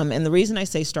 And the reason I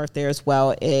say start there as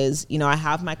well is, I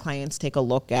have my clients take a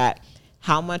look at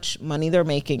how much money they're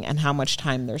making and how much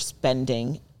time they're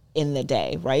spending in the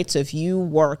day, right? So if you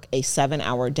work a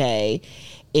 7-hour day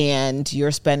and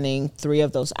you're spending 3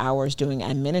 of those hours doing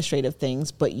administrative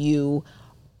things, but you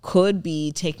could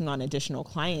be taking on additional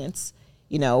clients,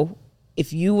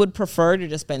 if you would prefer to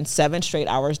just spend 7 straight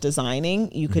hours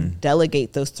designing, you could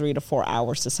delegate those 3 to 4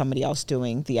 hours to somebody else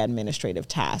doing the administrative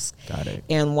task. Got it.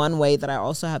 And one way that I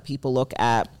also have people look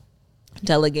at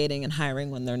delegating and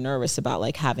hiring when they're nervous about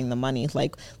like having the money,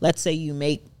 like let's say you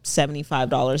make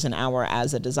 $75 an hour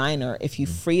as a designer. If you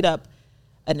freed up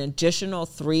an additional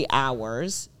 3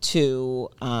 hours to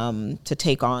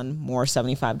take on more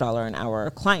 $75 an hour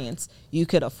clients, you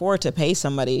could afford to pay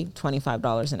somebody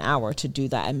 $25 an hour to do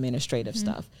that administrative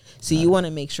stuff. So you want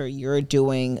to make sure you're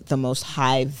doing the most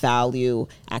high value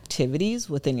activities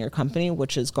within your company,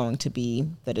 which is going to be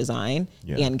the design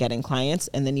and getting clients.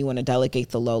 And then you want to delegate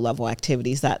the low level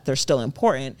activities that they're still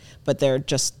important, but they're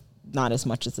just not as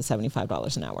much as the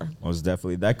 $75 an hour. Most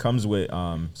definitely. That comes with,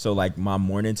 so like my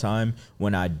morning time,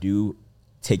 when I do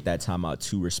take that time out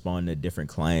to respond to different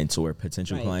clients or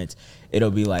potential clients,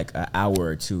 it'll be like an hour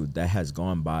or 2 that has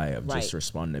gone by of just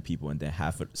responding to people. And then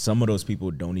some of those people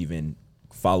don't even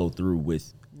follow through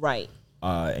with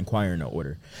inquiring an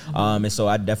order. And so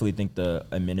I definitely think the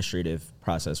administrative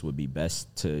process would be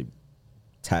best to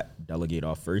delegate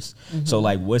off first. So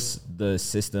like what's the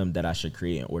system that I should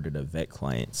create in order to vet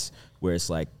clients where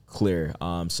it's like clear?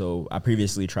 So I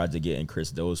previously tried to get in Chris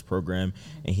Doe's program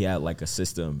and he had like a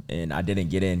system and I didn't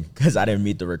get in because I didn't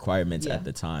meet the requirements at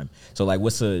the time. So like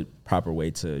what's a proper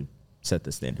way to set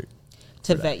the standard?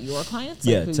 To vet your clients?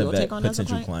 Yeah, to vet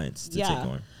potential clients to take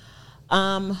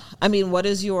on. I mean,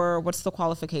 what's the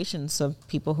qualifications of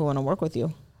people who want to work with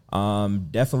you?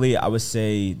 Definitely, I would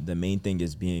say the main thing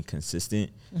is being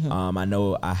consistent. I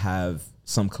know I have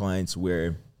some clients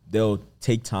where they'll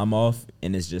take time off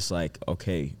and it's just like,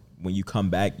 okay, when you come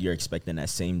back, you're expecting that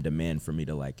same demand for me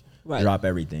to like drop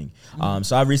everything.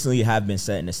 So I recently have been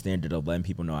setting a standard of letting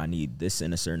people know I need this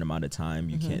in a certain amount of time.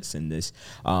 You can't send this.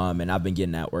 And I've been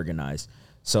getting that organized.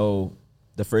 So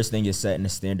the first thing is setting a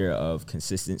standard of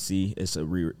consistency. It's a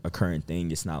recurring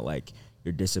thing. It's not like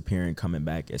you're disappearing, coming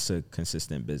back. It's a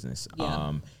consistent business.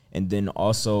 And then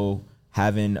also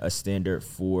having a standard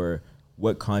for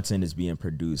what content is being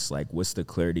produced, like what's the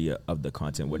clarity of the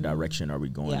content, what direction are we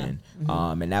going in?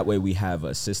 And that way we have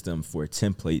a system for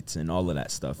templates and all of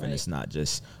that stuff. And it's not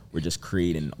just, we're just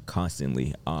creating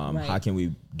constantly. How can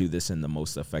we do this in the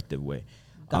most effective way?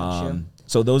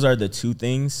 So those are the 2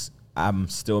 things. I'm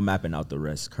still mapping out the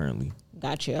rest currently.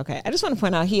 Got you. Okay. I just want to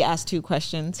point out he asked 2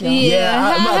 questions. I'm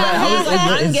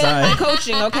getting my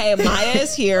coaching. Okay. Maya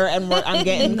is here and I'm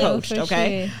getting coached.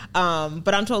 Okay. Sure.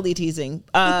 But I'm totally teasing.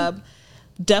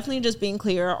 Definitely just being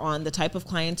clear on the type of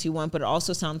clients you want, but it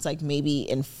also sounds like maybe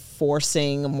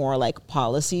enforcing more like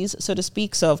policies, so to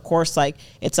speak. So of course, like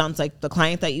it sounds like the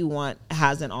client that you want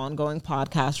has an ongoing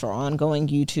podcast or ongoing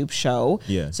YouTube show.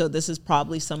 So this is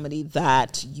probably somebody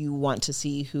that you want to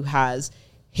see who has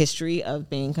history of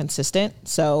being consistent.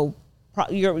 So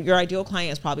your ideal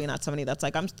client is probably not somebody that's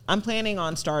like, I'm planning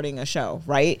on starting a show,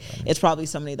 right? It's probably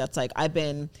somebody that's like, I've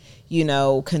been,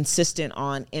 consistent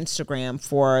on Instagram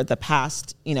for the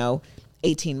past,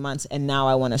 18 months and now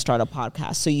I want to start a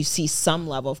podcast. So you see some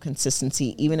level of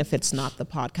consistency, even if it's not the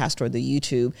podcast or the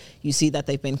YouTube, you see that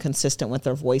they've been consistent with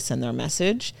their voice and their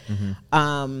message.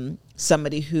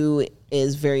 Somebody who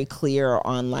is very clear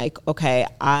on like, okay,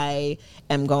 I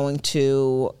am going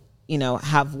to,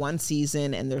 have 1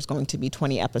 season and there's going to be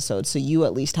 20 episodes. So you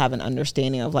at least have an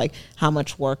understanding of like how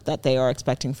much work that they are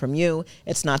expecting from you.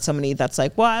 It's not somebody that's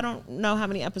like, well, I don't know how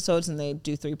many episodes, and they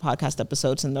do 3 podcast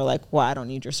episodes and they're like, well, I don't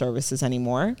need your services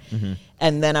anymore.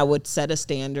 And then I would set a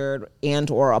standard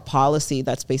and or a policy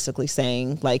that's basically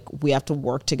saying like, we have to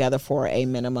work together for a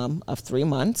minimum of 3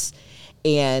 months.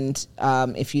 And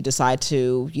if you decide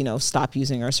to, stop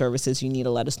using our services, you need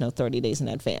to let us know 30 days in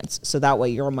advance. So that way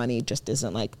your money just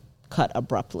isn't like cut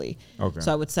abruptly.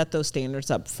 So I would set those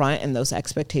standards up front and those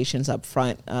expectations up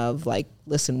front of like,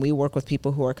 listen, we work with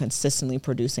people who are consistently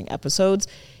producing episodes.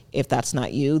 If that's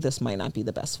not you, this might not be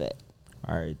the best fit.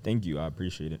 All right. Thank you. I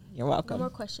appreciate it. You're welcome. No more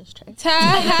questions, Trey.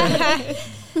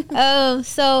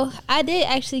 So I did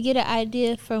actually get an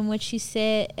idea from what you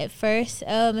said at first,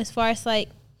 as far as like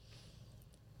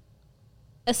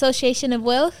association of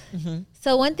wealth.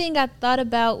 So one thing I thought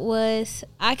about was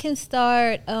I can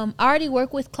start. I already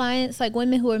work with clients like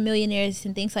women who are millionaires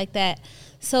and things like that.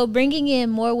 So bringing in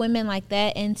more women like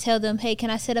that and tell them, hey, can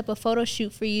I set up a photo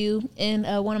shoot for you in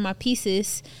one of my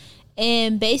pieces?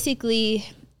 And basically,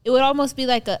 it would almost be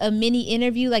like a mini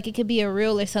interview, like it could be a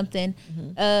reel or something.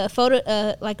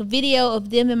 Photo, like a video of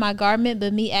them in my garment,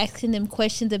 but me asking them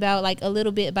questions about like a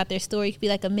little bit about their story. It could be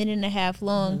like a minute and a half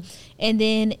long. And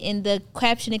then in the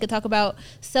caption, it could talk about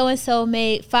so-and-so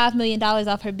made $5 million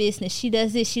off her business. She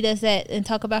does this, she does that, and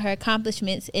talk about her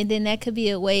accomplishments. And then that could be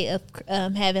a way of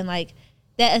having like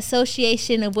that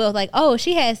association of wealth, like, oh,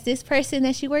 she has this person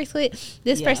that she works with,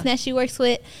 this person that she works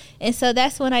with. And so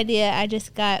that's one idea I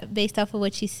just got based off of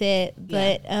what she said.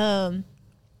 But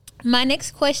my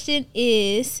next question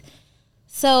is,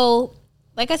 so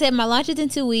like I said, my launch is in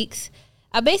 2 weeks.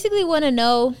 I basically want to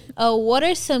know what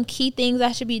are some key things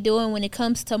I should be doing when it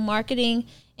comes to marketing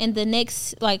in the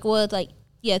next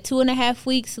 2.5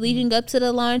 weeks leading up to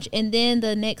the launch, and then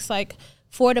the next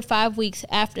 4 to 5 weeks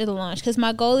after the launch, because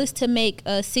my goal is to make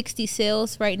 60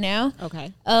 sales right now.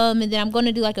 Okay. And then I'm going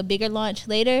to do like a bigger launch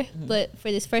later. But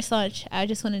for this first launch, I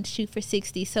just wanted to shoot for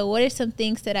 60. So what are some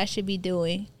things that I should be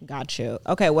doing? Got you.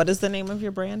 Okay. What is the name of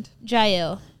your brand?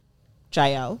 Jael.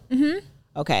 Jael?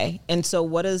 Okay. And so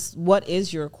what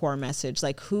is your core message?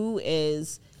 Like,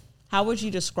 how would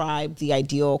you describe the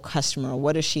ideal customer?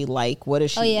 What is she like? What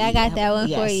is she? Oh, yeah, I got that one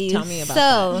for you. Tell me about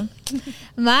that. So,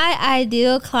 my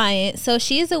ideal client, so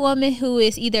she is a woman who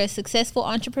is either a successful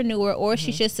entrepreneur or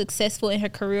she's just successful in her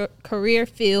career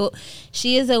field.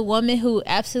 She is a woman who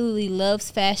absolutely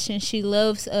loves fashion. She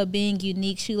loves being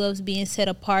unique. She loves being set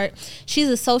apart. She's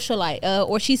a socialite,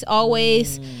 or she's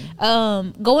always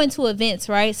going to events,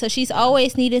 right? So she's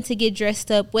always needing to get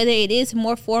dressed up, whether it is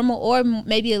more formal or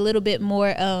maybe a little bit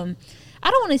more I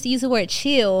don't want to use the word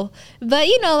chill, but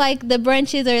like the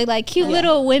brunches or like cute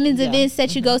little women's events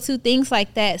that you go to, things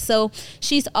like that. So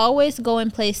she's always going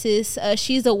places.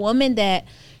 She's a woman that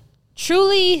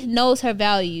truly knows her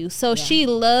value. So she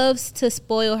loves to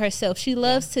spoil herself. She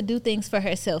loves to do things for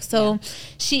herself. So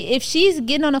if she's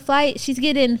getting on a flight, she's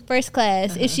getting first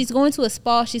class. If she's going to a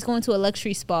spa, she's going to a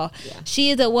luxury spa.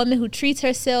 She is a woman who treats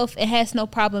herself and has no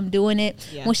problem doing it.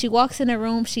 When she walks in a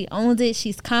room, she owns it.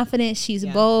 She's confident. She's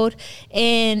bold.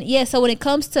 And so when it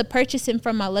comes to purchasing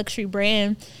from my luxury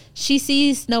brand, she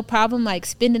sees no problem like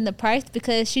spending the price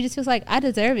because she just feels like I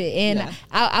deserve it. And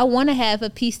I want to have a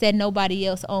piece that nobody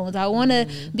else owns. I want to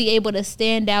be able to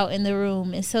stand out in the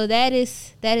room. And so that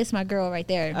is my girl right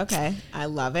there. Okay. I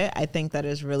love it. I think that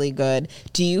is really good.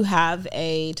 Do you have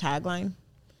a tagline?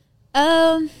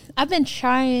 I've been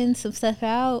trying some stuff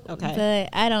out, but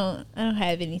I don't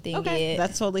have anything yet.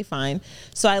 That's totally fine.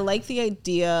 So I like the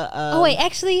idea of... Oh, wait,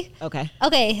 actually... Okay,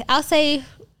 I'll say...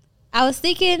 I was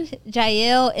thinking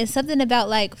Jael and something about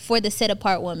like for the set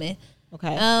apart woman.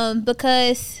 Okay.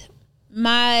 Because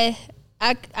I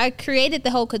created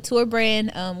the whole couture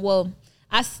brand.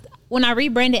 When I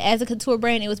rebranded as a couture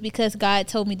brand, it was because God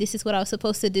told me this is what I was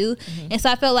supposed to do. And so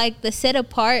I felt like the set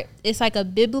apart is like a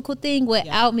biblical thing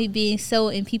without me being so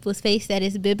in people's face that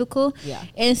it's biblical. Yeah.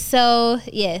 And so,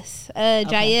 yes,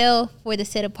 Jael for the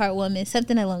set apart woman,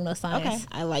 something along those lines. Okay.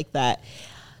 I like that.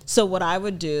 So what I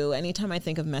would do, anytime I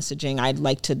think of messaging, I'd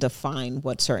like to define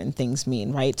what certain things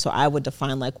mean, right? So I would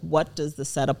define like, what does the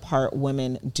set apart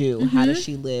woman do? How does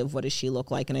she live? What does she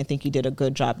look like? And I think you did a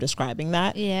good job describing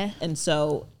that. Yeah. And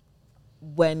so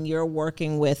when you're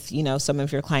working with, some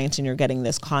of your clients and you're getting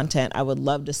this content, I would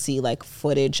love to see like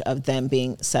footage of them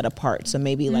being set apart. So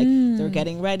maybe like they're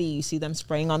getting ready, you see them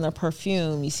spraying on their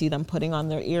perfume, you see them putting on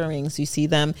their earrings, you see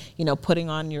them,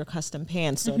 putting on your custom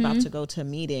pants. They're about to go to a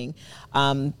meeting. They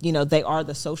are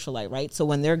the socialite, right? So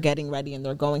when they're getting ready and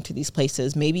they're going to these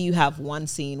places, maybe you have one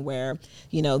scene where,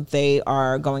 they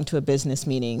are going to a business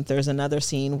meeting. There's another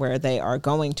scene where they are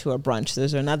going to a brunch.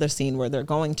 There's another scene where they're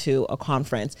going to a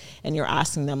conference, and you're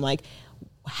asking them like,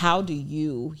 how do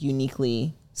you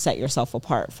uniquely set yourself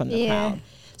apart from the crowd?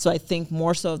 So I think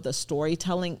more so of the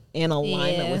storytelling in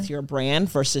alignment with your brand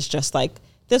versus just like,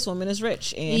 this woman is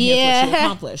rich and here's what she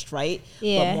accomplished, right?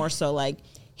 But more so like,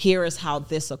 here is how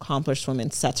this accomplished woman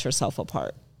sets herself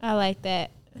apart. I like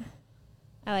that.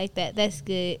 That's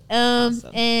good.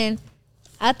 Awesome. And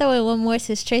I'll throw in one more,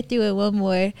 so straight through it one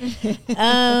more.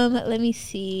 Let me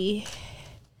see.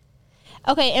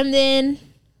 Okay, and then...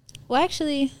 Well,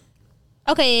 actually,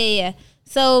 okay, yeah.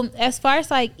 So as far as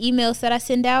like emails that I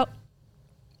send out,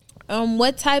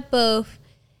 what type of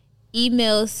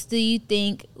emails do you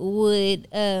think would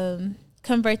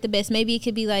convert the best? Maybe it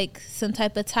could be like some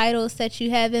type of titles that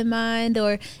you have in mind,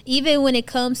 or even when it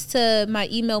comes to my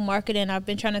email marketing, I've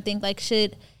been trying to think like,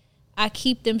 should I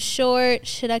keep them short?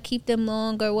 Should I keep them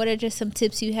long? Or what are just some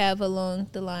tips you have along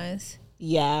the lines?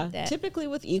 Yeah, typically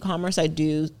with e-commerce, I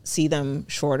do see them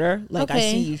shorter. Like I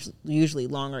see usually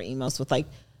longer emails with like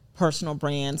personal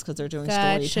brands because they're doing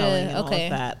storytelling and all of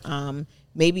that.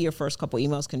 Maybe your first couple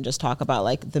emails can just talk about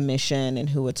like the mission and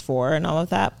who it's for and all of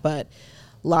that. But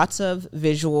lots of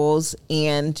visuals,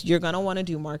 and you're going to want to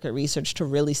do market research to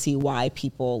really see why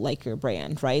people like your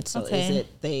brand, right? So is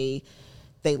it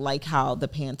they like how the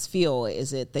pants feel?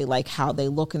 Is it they like how they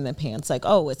look in the pants? Like,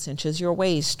 oh, it cinches your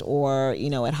waist, or,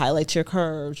 you know, it highlights your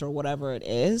curves, or whatever it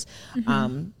is.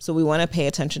 So we want to pay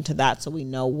attention to that so we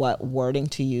know what wording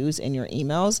to use in your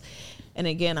emails. And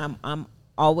again, I'm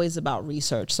always about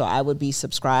research. So I would be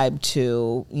subscribed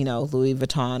to, you know, Louis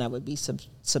Vuitton. I would be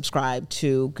subscribed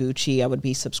to Gucci. I would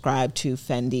be subscribed to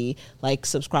Fendi, like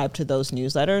subscribe to those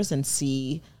newsletters and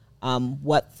see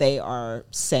what they are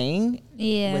saying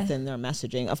within their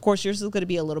messaging. Of course, yours is going to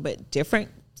be a little bit different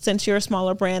since you're a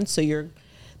smaller brand. So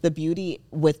the beauty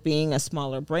with being a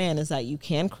smaller brand is that you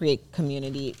can create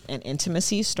community and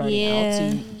intimacy starting out.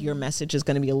 So your message is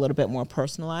going to be a little bit more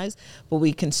personalized, but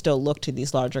we can still look to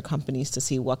these larger companies to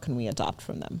see what can we adopt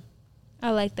from them.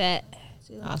 I like that.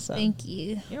 Awesome. Thank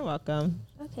you. You're welcome.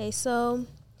 Okay, so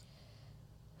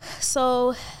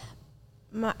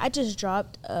I just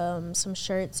dropped some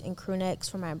shirts and crew necks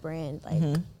for my brand like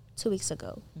 2 weeks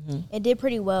ago. It did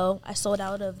pretty well. I sold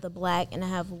out of the black, and I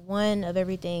have one of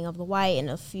everything of the white and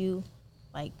a few,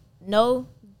 like, no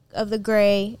of the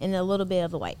gray and a little bit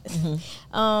of the white.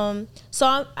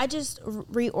 So I just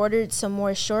reordered some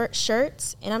more short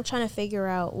shirts, and I'm trying to figure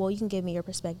out, well, you can give me your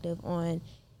perspective on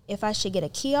if I should get a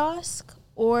kiosk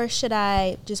or should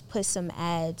I just put some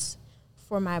ads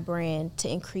for my brand to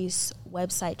increase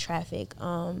website traffic.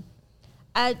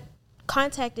 I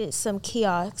contacted some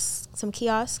kiosks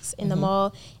in the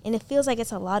mall, and it feels like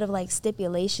it's a lot of like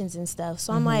stipulations and stuff.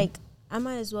 So I'm like, I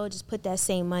might as well just put that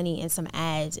same money in some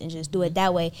ads and just do it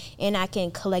that way, and I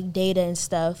can collect data and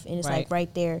stuff, and it's like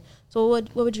right there. So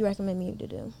what would you recommend me to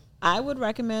do? I would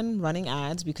recommend running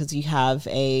ads because you have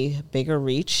a bigger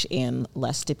reach and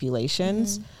less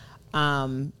stipulations.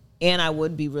 And I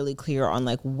would be really clear on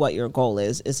like what your goal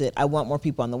is. Is it I want more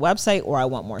people on the website, or I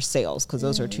want more sales? Because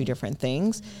those are two different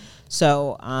things.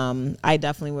 So I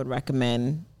definitely would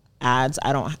recommend ads.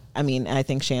 I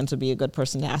think Shans would be a good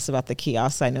person to ask about the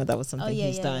kiosks. I know that was something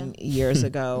he's done years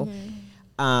ago.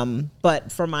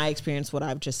 But from my experience, what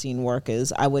I've just seen work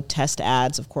is I would test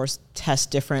ads, of course,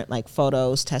 test different like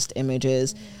photos, test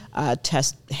images,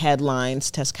 test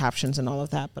headlines, test captions and all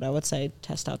of that. But I would say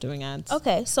test out doing ads.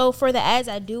 Okay, so for the ads,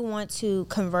 I do want to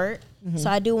convert. So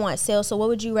I do want sales. So what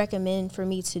would you recommend for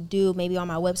me to do maybe on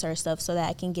my website or stuff so that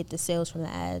I can get the sales from the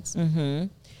ads?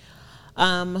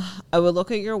 I would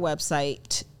look at your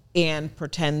website and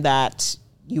pretend that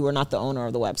you were not the owner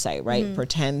of the website, right?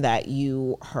 Pretend that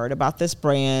you heard about this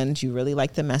brand, you really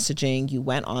like the messaging, you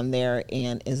went on there,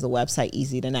 and is the website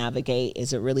easy to navigate?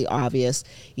 Is it really obvious,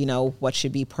 you know, what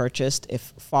should be purchased?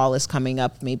 If fall is coming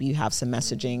up, maybe you have some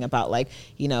messaging about like,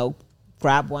 you know,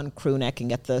 grab one crew neck and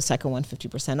get the second one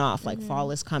 50% off. Like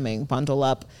fall is coming, bundle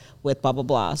up with blah, blah,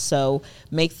 blah. So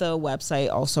make the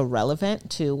website also relevant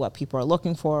to what people are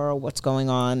looking for, what's going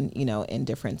on, you know, in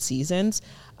different seasons.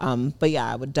 But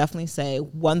yeah, I would definitely say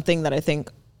one thing that I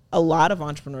think a lot of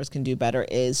entrepreneurs can do better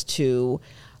is to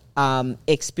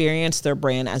experience their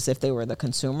brand as if they were the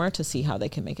consumer to see how they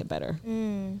can make it better.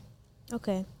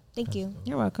 Okay, thank you.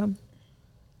 You're welcome.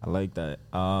 I like that.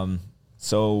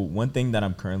 So one thing that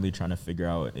I'm currently trying to figure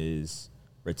out is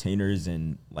retainers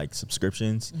and like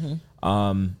subscriptions.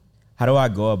 How do I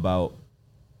go about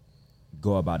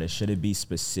it? Should it be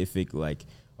specific? Like,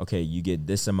 okay, you get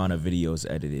this amount of videos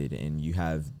edited and you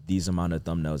have these amount of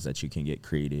thumbnails that you can get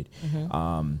created.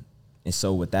 And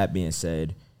so with that being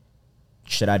said,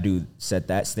 should I set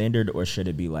that standard, or should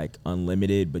it be like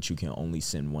unlimited, but you can only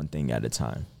send one thing at a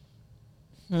time?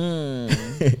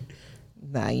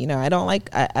 Nah, you know, I don't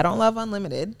love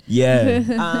unlimited.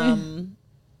 Yeah.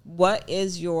 What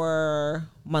is your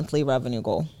monthly revenue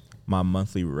goal? My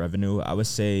monthly revenue, I would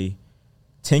say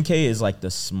 10K is like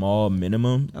the small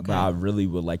minimum, but I really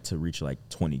would like to reach like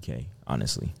 20K,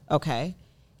 honestly. Okay.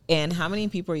 And how many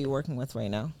people are you working with right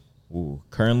now? Ooh,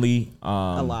 currently,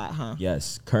 a lot, huh?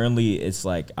 Yes. Currently, it's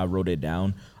like, I wrote it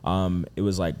down. It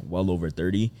was like well over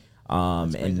 30.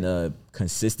 And the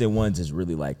consistent ones is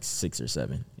really like 6 or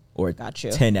 7 or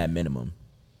 10 at minimum.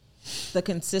 The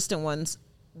consistent ones,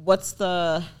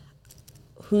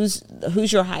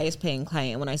 who's your highest paying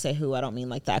client? When I say who, I don't mean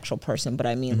like the actual person, but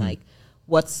I mean like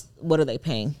what are they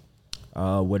paying?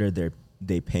 What are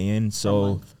they paying?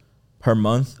 So per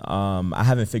month, I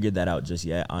haven't figured that out just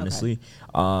yet, honestly.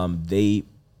 Okay. They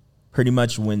pretty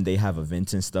much, when they have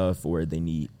events and stuff, or they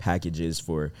need packages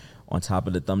for on top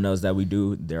of the thumbnails that we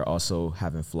do, they're also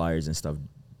having flyers and stuff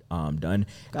done.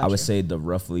 Gotcha. I would say the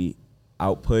roughly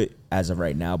output as of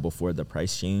right now, before the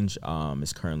price change,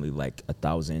 is currently like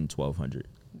 $1,000, $1,200.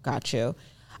 Got you.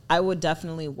 I would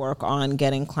definitely work on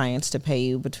getting clients to pay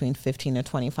you between $1,500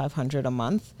 to $2,500 a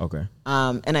month. Okay.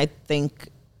 And I think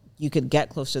you could get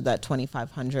close to that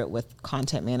 $2,500 with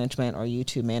content management or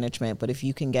YouTube management. But if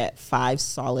you can get 5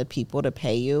 solid people to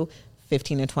pay you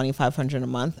 $1,500 to $2,500 a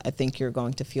month, I think you're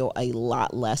going to feel a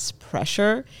lot less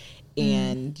pressure,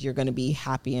 and you're going to be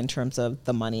happy in terms of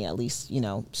the money, at least,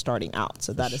 starting out.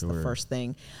 So that is the first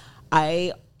thing.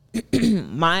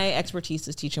 My expertise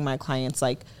is teaching my clients,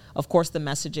 like, of course, the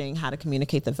messaging, how to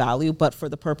communicate the value, but for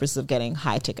the purpose of getting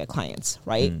high ticket clients,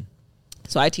 right?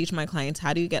 So I teach my clients,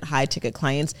 how do you get high ticket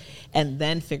clients, and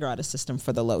then figure out a system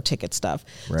for the low ticket stuff.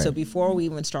 Right. So before we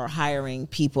even start hiring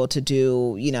people to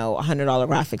do, $100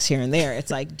 graphics here and there,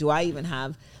 it's like, do I even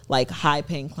have like high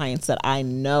paying clients that I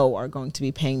know are going to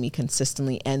be paying me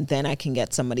consistently? And then I can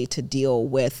get somebody to deal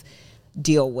with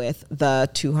the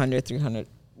 $200, $300,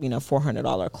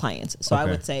 $400 clients. So I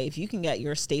would say if you can get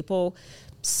your staple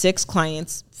 6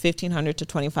 clients, $1,500 to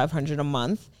 $2,500 a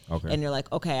month, and you're like,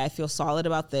 okay, I feel solid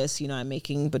about this. I'm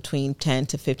making between $10,000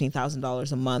 to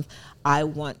 $15,000 a month. I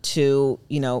want to,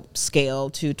 scale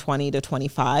to 20 to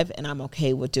 25, and I'm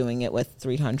okay with doing it with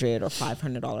 $300 or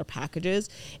 $500 packages.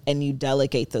 And you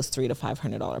delegate those $300 to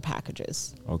 $500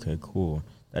 packages. Okay, cool.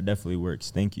 That definitely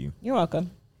works. Thank you. You're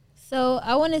welcome. So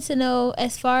I wanted to know,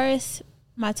 as far as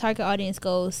my target audience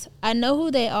goes, I know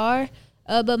who they are,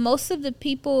 but most of the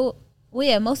people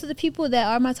that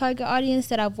are my target audience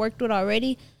that I've worked with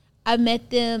already, I met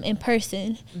them in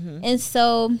person. And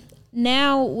so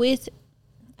now with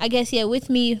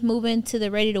me moving to the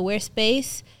ready-to-wear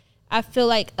space, I feel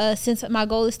like since my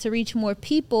goal is to reach more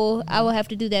people, I will have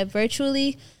to do that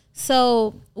virtually.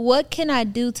 So what can I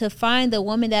do to find the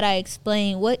woman that I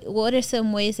explained? What are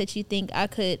some ways that you think I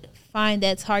could find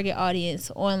that target audience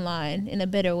online in a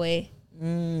better way?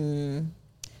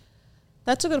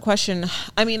 That's a good question.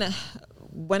 I mean,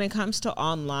 when it comes to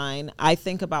online, I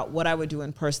think about what I would do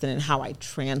in person and how I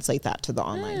translate that to the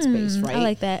online space, right? I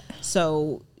like that.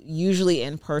 So usually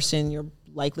in person, you're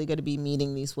likely going to be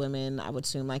meeting these women, I would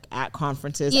assume, like at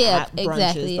conferences, at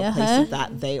brunches, the places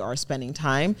that they are spending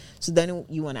time. So then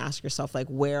you want to ask yourself, like,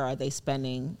 where are they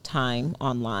spending time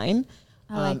online?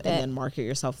 And then market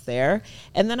yourself there.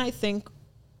 And then I think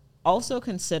also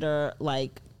consider,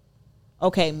 like,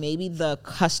 okay, maybe the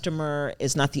customer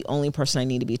is not the only person I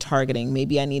need to be targeting.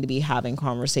 Maybe I need to be having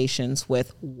conversations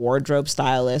with wardrobe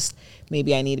stylists.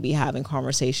 Maybe I need to be having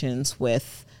conversations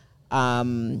with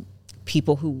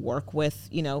people who work with,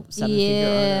 7-figure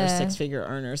earners, 6-figure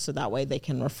earners, so that way they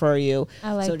can refer you.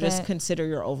 So just consider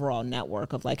your overall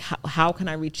network of, like, how can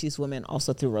I reach these women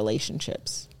also through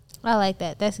relationships? I like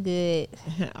that. That's good.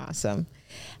 Awesome.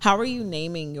 How are you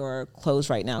naming your clothes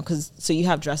right now? So you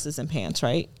have dresses and pants,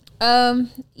 right?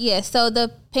 Yeah, so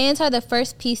the pants are the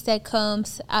first piece that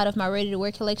comes out of my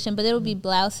ready-to-wear collection, but it'll be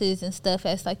blouses and stuff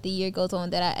as, like, the year goes on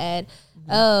that I add.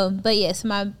 But yes,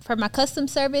 for my custom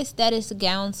service, that is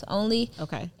gowns only.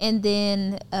 Okay. And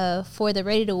then for the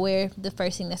ready-to-wear, the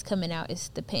first thing that's coming out is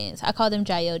the pants. I call them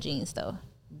Jayo jeans, though.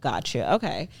 Gotcha.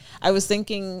 Okay. I was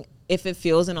thinking if it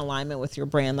feels in alignment with your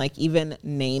brand, like even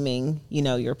naming,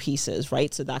 your pieces,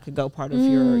 right? So that could go part of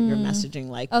your messaging,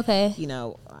 like,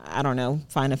 I don't know,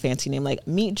 find a fancy name, like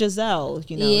Meet Giselle,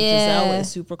 Giselle is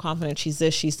super confident. She's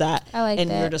this, she's that. I like that.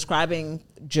 And you're describing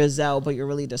Giselle, but you're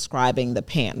really describing the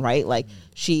pant, right? Like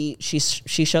she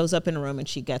shows up in a room and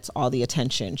she gets all the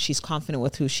attention. She's confident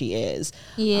with who she is.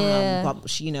 Yeah. But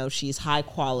she's high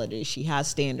quality. She has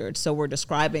standards. So we're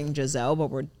describing Giselle, but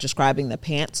we're describing the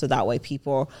pant. So that way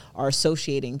people are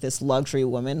associating this luxury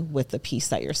woman with the piece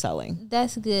that you're selling.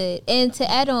 That's good. And to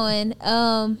add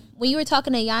on, when you were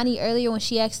talking to Yanni earlier when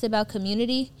she asked about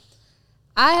community,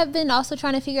 I have been also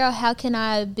trying to figure out how can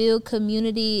I build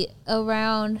community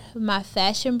around my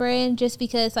fashion brand, just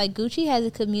because, like, Gucci has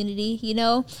a community,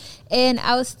 and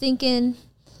I was thinking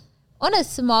on a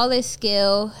smaller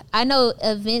scale, I know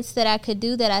events that I could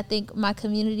do that I think my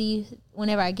community,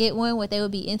 whenever I get one, what they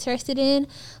would be interested in.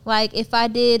 Like if I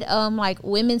did like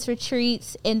women's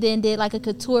retreats and then did like a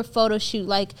couture photo shoot,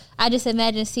 like I just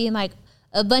imagine seeing like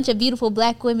a bunch of beautiful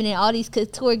black women in all these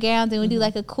couture gowns and we do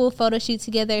like a cool photo shoot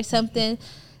together or something.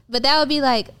 But that would be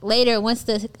like later once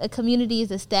a community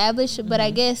is established. But I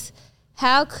guess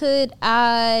how could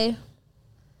I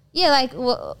Yeah, like,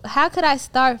 well, how could I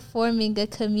start forming a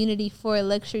community for a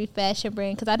luxury fashion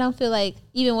brand? Because I don't feel like,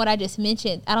 even what I just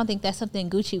mentioned, I don't think that's something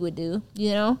Gucci would do,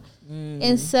 you know?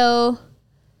 And so...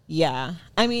 Yeah.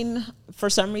 I mean, for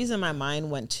some reason, my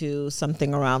mind went to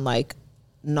something around, like,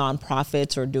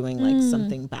 nonprofits or doing, like,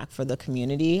 something back for the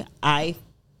community. I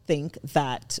think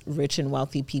that rich and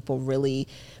wealthy people really,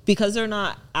 because they're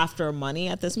not after money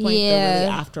at this point, they're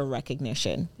really after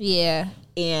recognition. Yeah.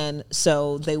 And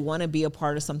so they want to be a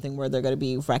part of something where they're going to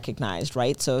be recognized,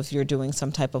 right? So if you're doing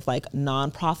some type of like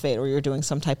nonprofit, or you're doing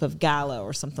some type of gala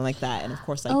or something like that, and of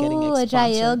course like getting a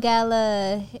Jael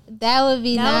gala, that would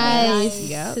be nice.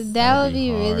 Yep. That would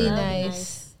be really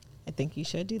nice. I think you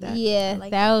should do that. Yeah,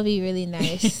 that would be really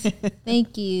nice.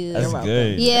 Thank you. That's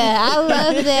good. Yeah, I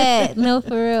love that. No,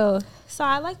 for real. So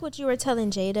I like what you were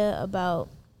telling Jada about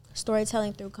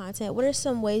storytelling through content. What are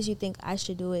some ways you think I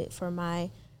should do it for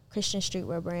my Christian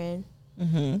streetwear brand?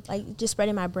 Like just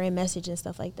spreading my brand message and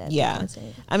stuff like that. Yeah.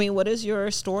 I mean, what is your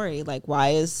story? Like, why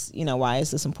is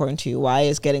this important to you? Why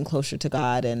is getting closer to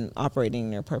God and operating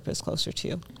in your purpose closer to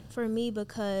you? For me,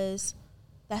 because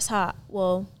that's how,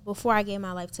 before I gave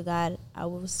my life to God, I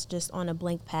was just on a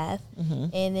blank path.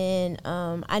 And then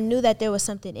I knew that there was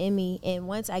something in me. And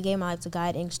once I gave my life to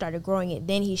God and started growing it,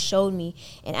 then he showed me.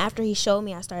 And after he showed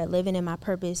me, I started living in my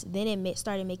purpose. Then it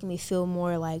started making me feel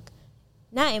more like,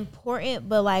 not important,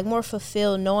 but like more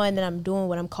fulfilled, knowing that I'm doing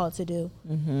what I'm called to do.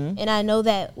 And I know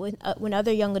that when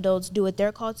other young adults do what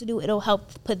they're called to do, it'll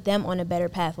help put them on a better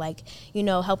path. Like,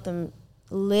 help them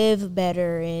live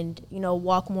better and,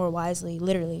 walk more wisely,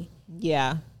 literally.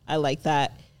 Yeah, I like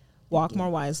that. Walk more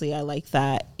wisely. I like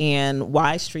that. And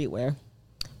why streetwear?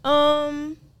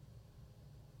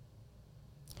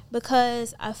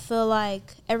 Because I feel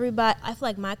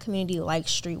like my community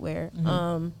likes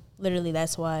streetwear. Literally,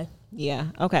 that's why. Yeah.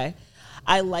 Okay.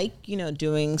 I like,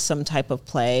 doing some type of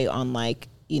play on like,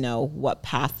 what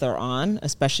path they're on,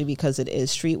 especially because it is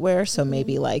streetwear. So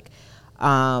maybe like,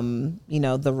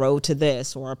 the road to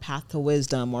this, or a path to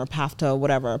wisdom, or a path to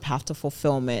whatever, a path to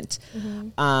fulfillment,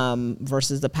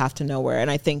 versus the path to nowhere. And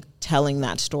I think telling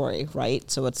that story, right?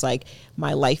 So it's like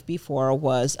my life before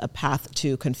was a path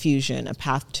to confusion, a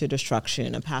path to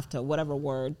destruction, a path to whatever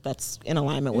word that's in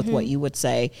alignment with what you would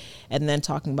say. And then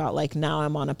talking about like, now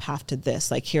I'm on a path to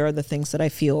this, like, here are the things that I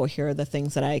feel, here are the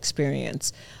things that I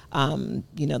experience.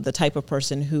 The type of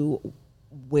person who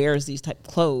wears these type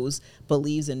of clothes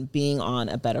believes in being on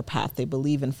a better path. They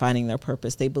believe in finding their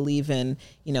purpose. They believe in,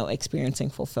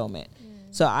 experiencing fulfillment.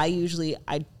 So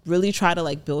I really try to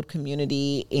like build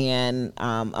community and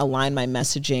align my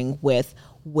messaging with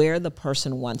where the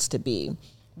person wants to be.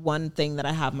 One thing that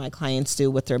I have my clients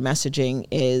do with their messaging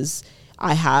is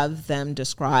I have them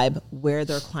describe where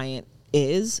their client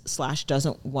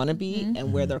is/doesn't want to be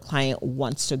and where their client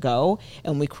wants to go,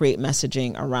 and we create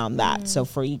messaging around that. So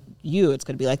for you, it's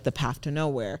going to be like the path to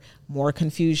nowhere, more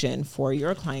confusion. For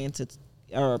your clients,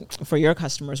 or for your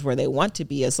customers, where they want to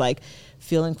be is like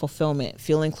feeling fulfillment,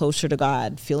 feeling closer to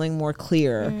God, feeling more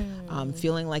clear,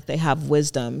 feeling like they have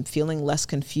wisdom, feeling less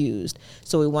confused.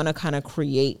 So we want to kind of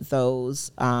create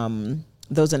those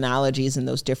analogies and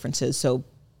those differences. So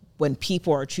when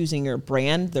people are choosing your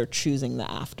brand, they're choosing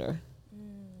the after.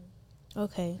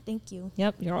 Okay, thank you.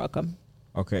 Yep, you're welcome.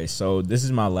 Okay, so this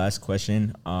is my last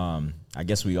question. I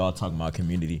guess we all talk about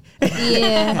community.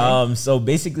 Yeah. So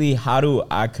basically, how do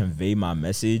I convey my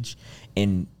message,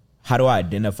 and how do I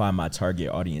identify my target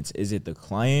audience? Is it the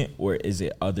client, or is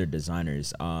it other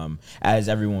designers? As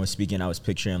everyone was speaking, I was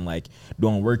picturing like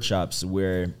doing workshops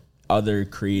where other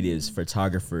creatives,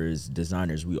 photographers,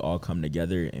 designers, we all come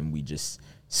together and we just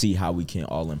see how we can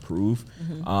all improve.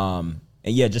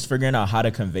 And yeah, just figuring out how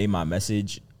to convey my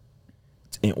message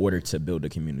in order to build a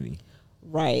community.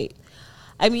 Right.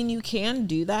 I mean, you can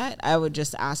do that. I would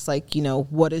just ask, like,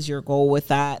 what is your goal with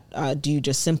that? Do you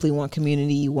just simply want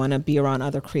community? You want to be around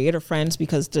other creator friends?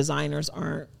 Because designers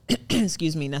aren't,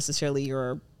 necessarily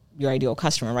your ideal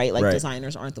customer, right? Like,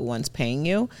 designers aren't the ones paying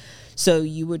you. So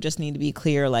you would just need to be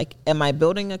clear, like, am I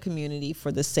building a community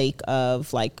for the sake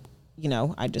of, like,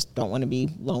 I just don't want to be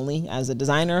lonely as a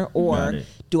designer, or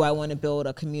do I want to build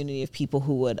a community of people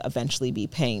who would eventually be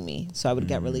paying me? So I would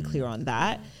get really clear on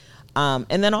that.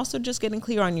 And then also just getting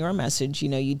clear on your message.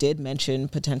 You did mention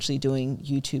potentially doing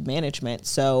YouTube management.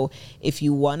 So if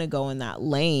you want to go in that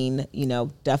lane,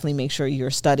 definitely make sure you're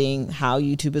studying how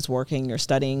YouTube is working. You're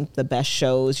studying the best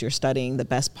shows. You're studying the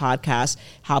best podcasts,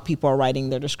 how people are writing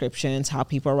their descriptions, how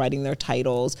people are writing their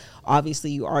titles.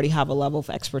 Obviously, you already have a level of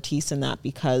expertise in that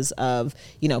because of,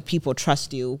 people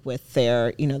trust you with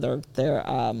their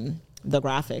the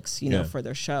graphics, for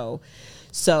their show.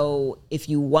 So if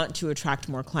you want to attract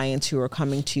more clients who are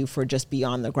coming to you for just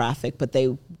beyond the graphic, but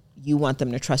you want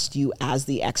them to trust you as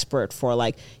the expert for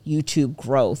like YouTube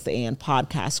growth and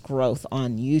podcast growth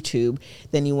on YouTube,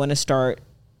 then you want to start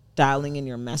dialing in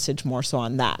your message more so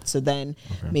on that. So then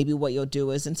maybe what you'll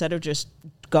do is, instead of just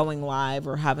going live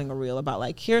or having a reel about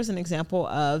like, here's an example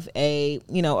of a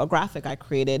graphic I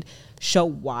created, show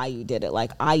why you did it.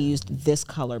 Like, I used this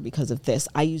color because of this.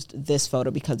 I used this photo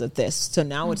because of this. So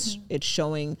now it's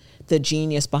showing the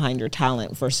genius behind your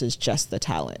talent versus just the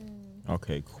talent.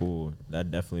 Okay, cool.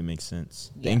 That definitely makes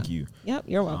sense. Thank you. Yep,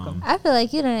 you're welcome. I feel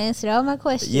like you done answered all my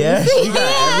questions. Yeah, you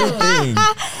got everything.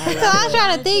 So I'm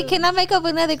trying to think, can I make up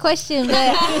another question? But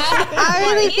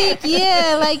I really think,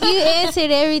 like you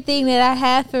answered everything that I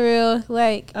have for real.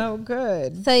 Like, oh,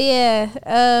 good.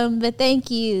 So but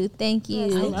thank you. I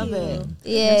love it.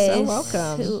 Yes, you're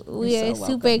so welcome. We are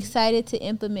super excited to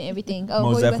implement everything.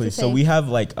 Most definitely. So we have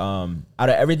like, out of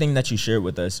everything that you shared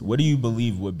with us, what do you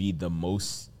believe would be the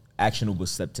most actionable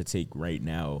step to take right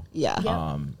now?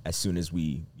 As soon as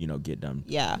we get done.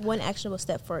 One actionable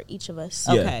step for each of us.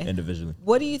 Okay, individually.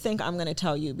 What do you think I'm going to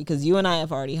tell you? Because you and I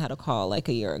have already had a call like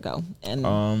a year ago,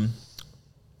 and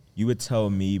you would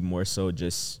tell me more so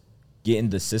just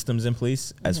getting the systems in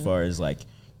place, as far as like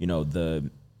the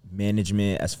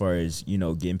management, as far as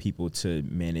getting people to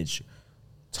manage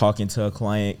talking to a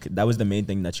client. That was the main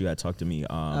thing that you had talked to me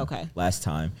last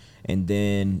time. And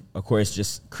then, of course,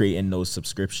 just creating those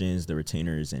subscriptions, the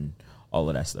retainers, and all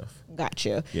of that stuff.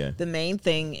 Gotcha. Yeah. The main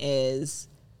thing is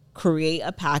create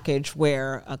a package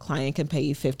where a client can pay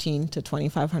you $1,500 to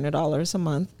 $2,500 a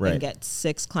month and get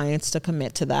 6 clients to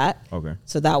commit to that. Okay.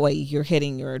 So that way you're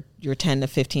hitting your 10 to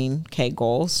 15K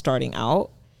goal starting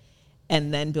out,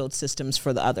 and then build systems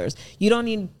for the others.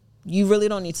 You really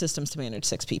don't need systems to manage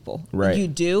 6 people. Right. You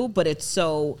do, but it's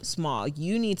so small.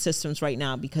 You need systems right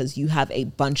now because you have a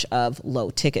bunch of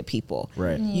low ticket people.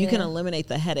 Right. Yeah. You can eliminate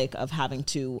the headache of having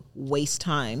to waste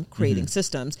time creating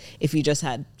systems if you just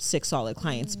had 6 solid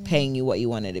clients paying you what you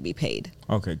wanted to be paid.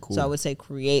 Okay, cool. So I would say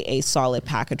create a solid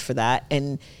package for that.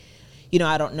 And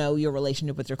I don't know your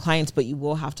relationship with your clients, but you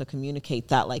will have to communicate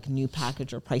that like new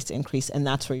package or price increase. And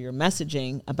that's where your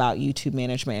messaging about YouTube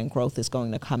management and growth is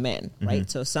going to come in, right?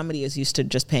 So if somebody is used to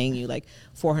just paying you like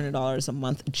 $400 a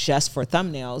month just for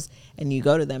thumbnails, and you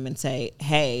go to them and say,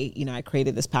 hey, I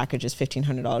created this package, it's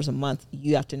 $1,500 a month.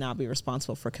 You have to now be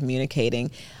responsible for communicating.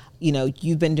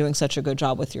 You've been doing such a good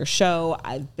job with your show.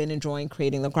 I've been enjoying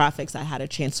creating the graphics. I had a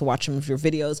chance to watch some of your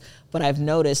videos, but I've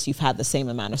noticed you've had the same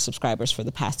amount of subscribers for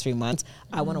the past 3 months.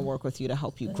 I want to work with you to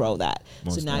help you grow that.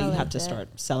 So now you have to start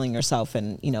selling yourself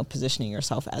and, positioning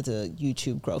yourself as a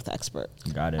YouTube growth expert.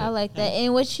 Got it. I like that.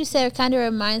 And what you said kind of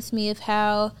reminds me of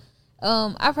how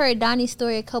I've heard Donnie's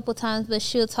story a couple times, but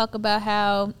she'll talk about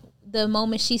how the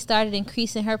moment she started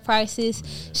increasing her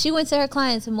prices, she went to her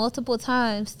clients multiple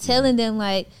times telling them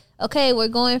like, okay, we're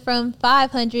going from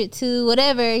 500 to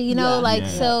whatever,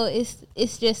 so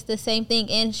it's just the same thing.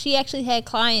 And she actually had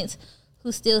clients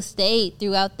who still stayed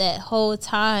throughout that whole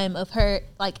time of her,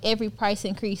 like, every price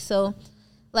increase. So,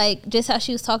 like, just how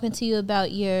she was talking to you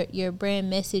about your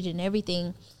brand message and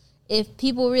everything, if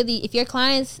your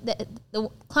clients, the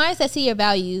clients that see your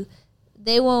value,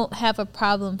 they won't have a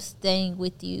problem staying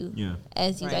with you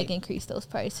as you like increase those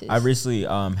prices. I recently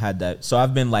had that. So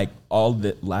I've been like all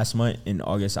the last month in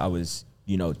August, I was,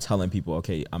 telling people,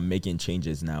 okay, I'm making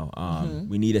changes now.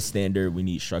 We need a standard, we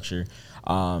need structure.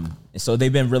 So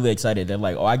they've been really excited. They're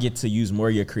like, oh, I get to use more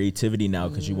of your creativity now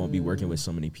because you won't be working with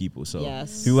so many people. So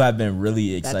people have been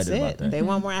really excited about that. They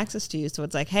want more access to you. So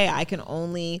it's like, hey, I can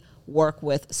only work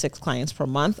with 6 clients per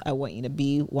month. I want you to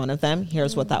be one of them.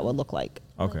 Here's what that would look like.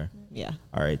 Okay. Yeah.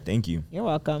 All right. Thank you. You're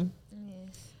welcome.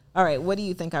 Yes. All right. What do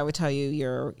you think I would tell you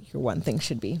your one thing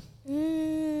should be?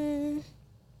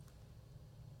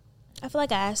 I feel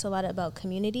like I asked a lot about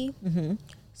community.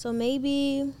 So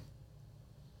maybe,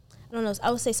 I don't know,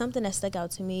 I would say something that stuck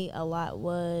out to me a lot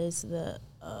was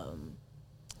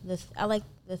I like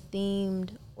the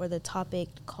themed or the topic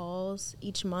calls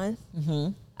each month.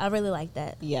 I really like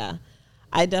that. Yeah.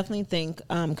 I definitely think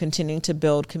continuing to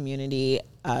build community,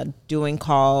 doing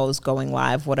calls, going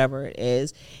live, whatever it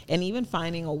is, and even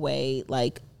finding a way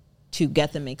like to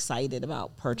get them excited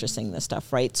about purchasing this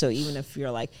stuff, right? So even if you're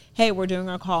like, hey, we're doing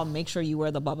our call, make sure you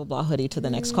wear the blah, blah, blah hoodie to the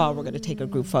next call. We're going to take a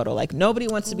group photo. Like, nobody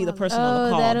wants to be the person on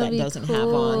the call that doesn't have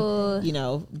on,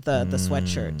 the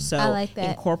sweatshirt. So I like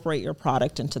that. Incorporate your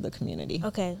product into the community.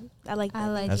 Okay. I like that. I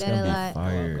like That's that a lot.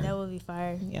 Fire. That would be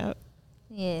fire. Yep.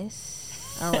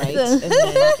 Yes. All right. And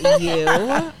then you.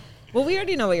 Well, we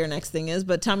already know what your next thing is,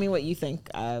 but tell me what you think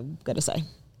I'm going to say.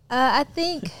 I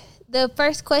think the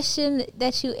first question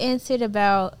that you answered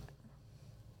about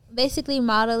basically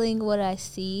modeling what I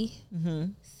see.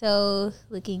 So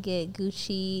looking at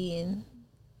Gucci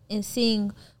and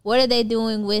seeing what are they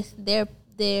doing with their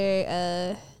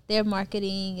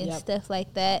marketing and stuff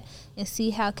like that, and see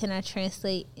how can I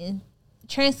translate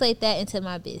that into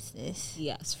my business.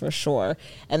 Yes, for sure.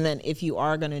 And then if you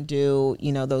are going to do,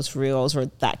 those reels or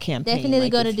that campaign, definitely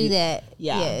going to do that.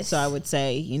 Yeah. Yes. So I would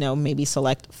say, maybe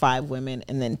select 5 women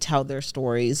and then tell their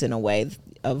stories in a way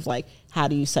of like, how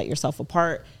do you set yourself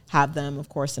apart? Have them, of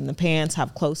course, in the pants,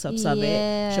 have close-ups of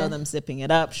it, show them zipping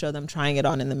it up, show them trying it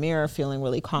on in the mirror, feeling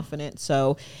really confident.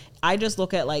 So I just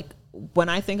look at like, when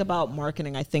I think about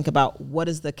marketing, I think about what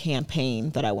is the campaign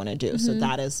that I want to do. So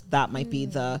that might be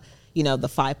the, the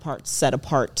 5-part set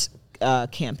apart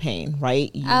campaign,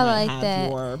 right? I like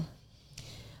that.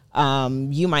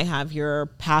 You might have your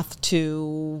path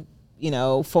to,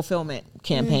 fulfillment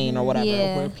campaign or whatever,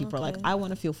 where people are like, I want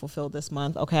to feel fulfilled this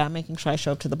month. Okay, I'm making sure I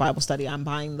show up to the Bible study. I'm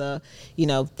buying the,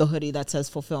 the hoodie that says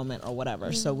fulfillment or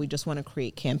whatever. So we just want to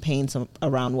create campaigns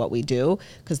around what we do,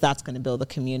 because that's going to build the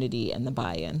community and the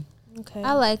buy-in. Okay,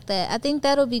 I like that. I think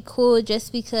that'll be cool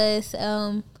just because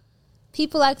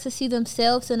people like to see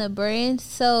themselves in a brand.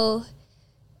 So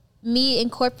me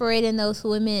incorporating those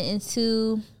women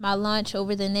into my launch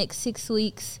over the next 6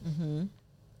 weeks,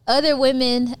 other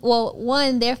women, well,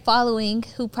 one, they're following,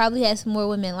 who probably has more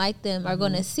women like them, are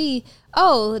going to see,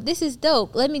 oh, this is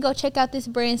dope. Let me go check out this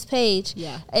brand's page.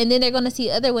 Yeah. And then they're going to see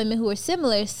other women who are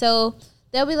similar. So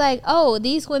they'll be like, oh,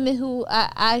 these women who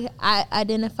I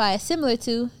identify as similar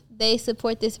to, they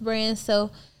support this brand.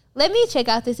 So let me check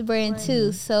out this brand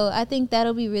too. So I think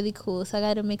that'll be really cool. So I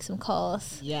got to make some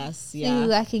calls. Yes. See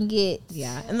who I can get.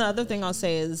 Yeah. And the other thing I'll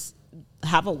say is,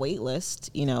 have a wait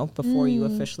list, before you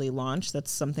officially launch.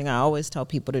 That's something I always tell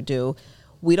people to do.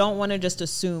 We don't want to just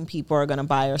assume people are going to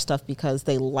buy our stuff because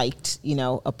they liked,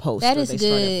 a post that or is they good.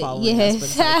 started following Yes.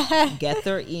 us. But like, get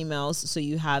their emails so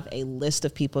you have a list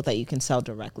of people that you can sell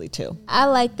directly to. I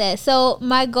like that. So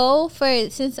my goal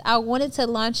since I wanted to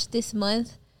launch this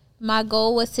month, my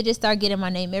goal was to just start getting my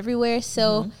name everywhere.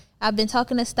 So I've been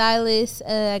talking to stylists.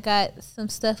 I got some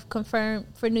stuff confirmed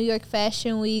for New York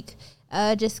Fashion Week.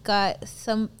 Just got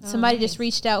somebody just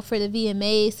reached out for the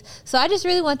VMAs. So I just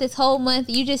really want this whole month,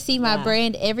 you just see my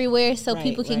brand everywhere, so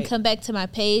people can come back to my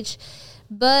page.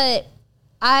 But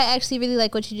I actually really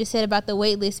like what you just said about the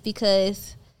wait list,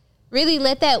 because really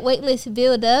let that wait list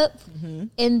build up.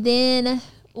 And then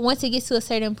once it gets to a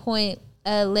certain point,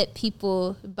 let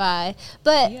people buy.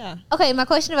 But okay, my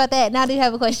question about that, now I do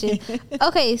have a question.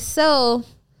 Okay, so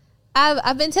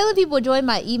I've been telling people join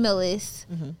my email list.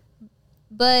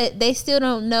 But they still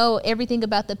don't know everything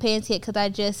about the Painz yet, because I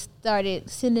just started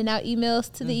sending out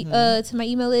emails to the to my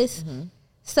email list.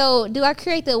 So do I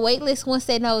create the wait list once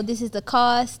they know this is the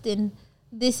cost and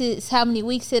this is how many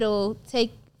weeks it'll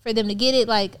take for them to get it?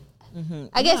 Like,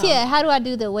 I guess, how do I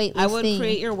do the wait list I would thing?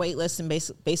 create your wait list and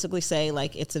basically say,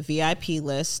 like, it's a VIP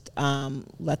list.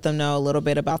 Let them know a little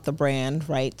bit about the brand,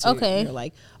 right? So you're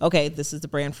like, okay, this is the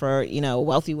brand for,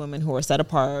 wealthy women who are set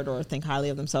apart or think highly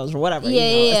of themselves or whatever.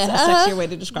 It's a sexier way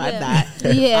to describe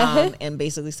that. And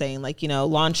basically saying, like,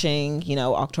 launching,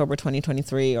 October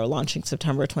 2023 or launching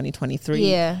September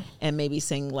 2023. And maybe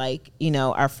saying, like,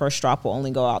 our first drop will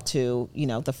only go out to,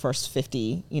 the first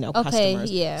 50,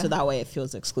 customers. So that way it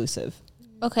feels exclusive.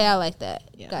 Okay, I like that.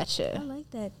 Gotcha. I like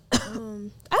that.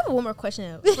 I have one more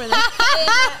question for All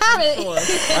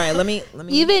right, let me.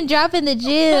 You've been dropping the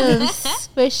gems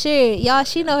for sure, y'all.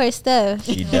 She know her stuff.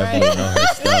 She definitely know her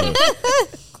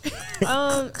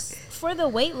stuff. For the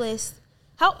wait list,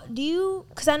 how do you?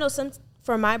 Because I know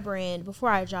for my brand, before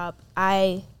I drop,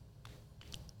 I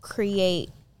create.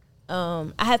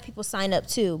 I have people sign up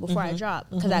too before I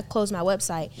drop, because I close my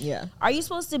website. Are you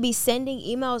supposed to be sending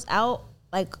emails out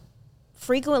like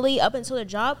frequently up until the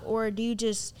drop, or do you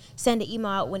just send an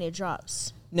email out when it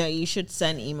drops? No, you should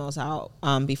send emails out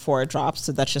before it drops.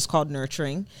 So that's just called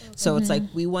nurturing. So it's like,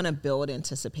 we want to build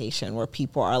anticipation where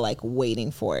people are like waiting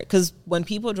for it. Because when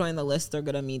people join the list, they're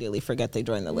going to immediately forget they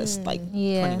joined the list 20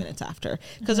 minutes after,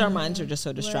 because our minds are just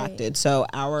so distracted. So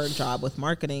our job with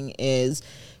marketing is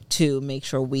to make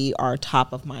sure we are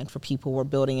top of mind for people. We're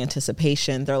building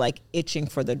anticipation. They're like itching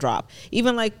for the drop.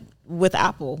 Even like with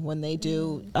Apple, when they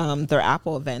do their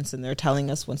Apple events and they're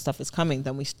telling us when stuff is coming,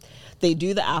 then they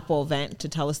do the Apple event to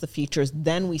tell us the features,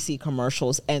 then we see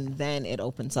commercials, and then it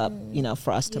opens up,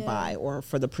 for us to buy, or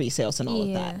for the pre-sales and all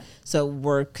of that. So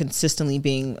we're consistently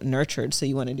being nurtured. So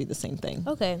you want to do the same thing.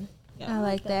 Okay. I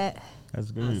like that.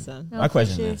 That's good. Awesome. My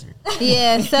question answered.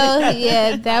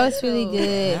 That was really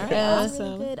good.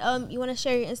 Really good. You want to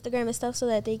share your Instagram and stuff so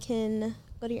that they can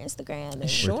go to your Instagram. And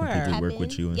Sure. Where can people tap work in.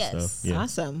 with you and Yes. stuff? Yeah.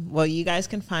 Awesome. Well, you guys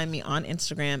can find me on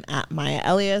Instagram at Maya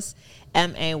Elious,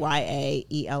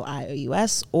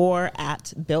 MayaElious, or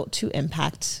at Built to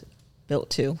Impact. Built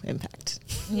to Impact.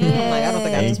 Yeah. Like, I don't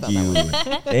think I have to Thank spell that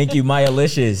you. well. Thank you, Maya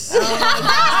Licious.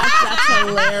 That's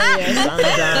hilarious. I'm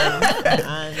done.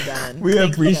 I'm done. We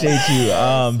appreciate you.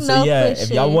 So No, yeah, for if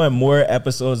y'all sure. want more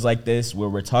episodes like this where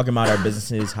we're talking about our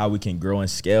businesses, how we can grow and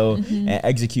scale and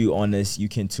execute on this, you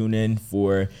can tune in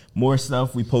for more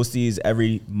stuff. We post these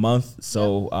every month.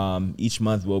 So each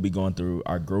month we'll be going through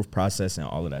our growth process and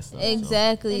all of that stuff.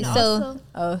 Exactly. And So,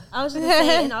 also, I was just gonna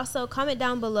say, and also comment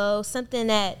down below something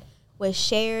that was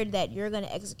shared that you're gonna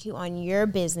execute on your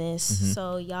business,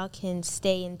 so y'all can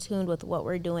stay in tune with what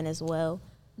we're doing as well.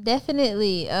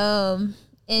 definitely.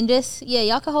 And just,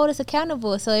 y'all can hold us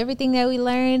accountable. So everything that we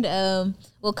learned,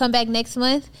 we'll come back next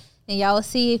month and y'all will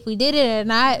see if we did it or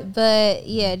not. But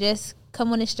yeah, just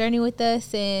come on this journey with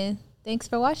us, and thanks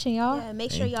for watching, y'all. Yeah,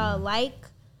 make sure y'all like,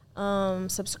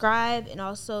 subscribe, and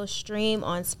also stream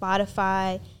on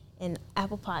Spotify and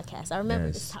Apple Podcasts. I remember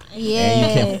Yes. this time. Yeah.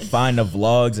 And you can find the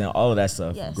vlogs and all of that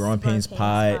stuff. Yes, Growing Painz Growing Painz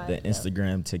Pod, Pod, the yep.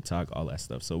 Instagram, TikTok, all that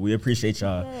stuff. So we appreciate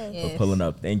y'all Yes. for pulling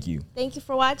up. Thank you. Thank you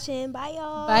for watching. Bye,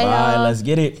 y'all. Bye, Bye. y'all. Let's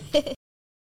get it.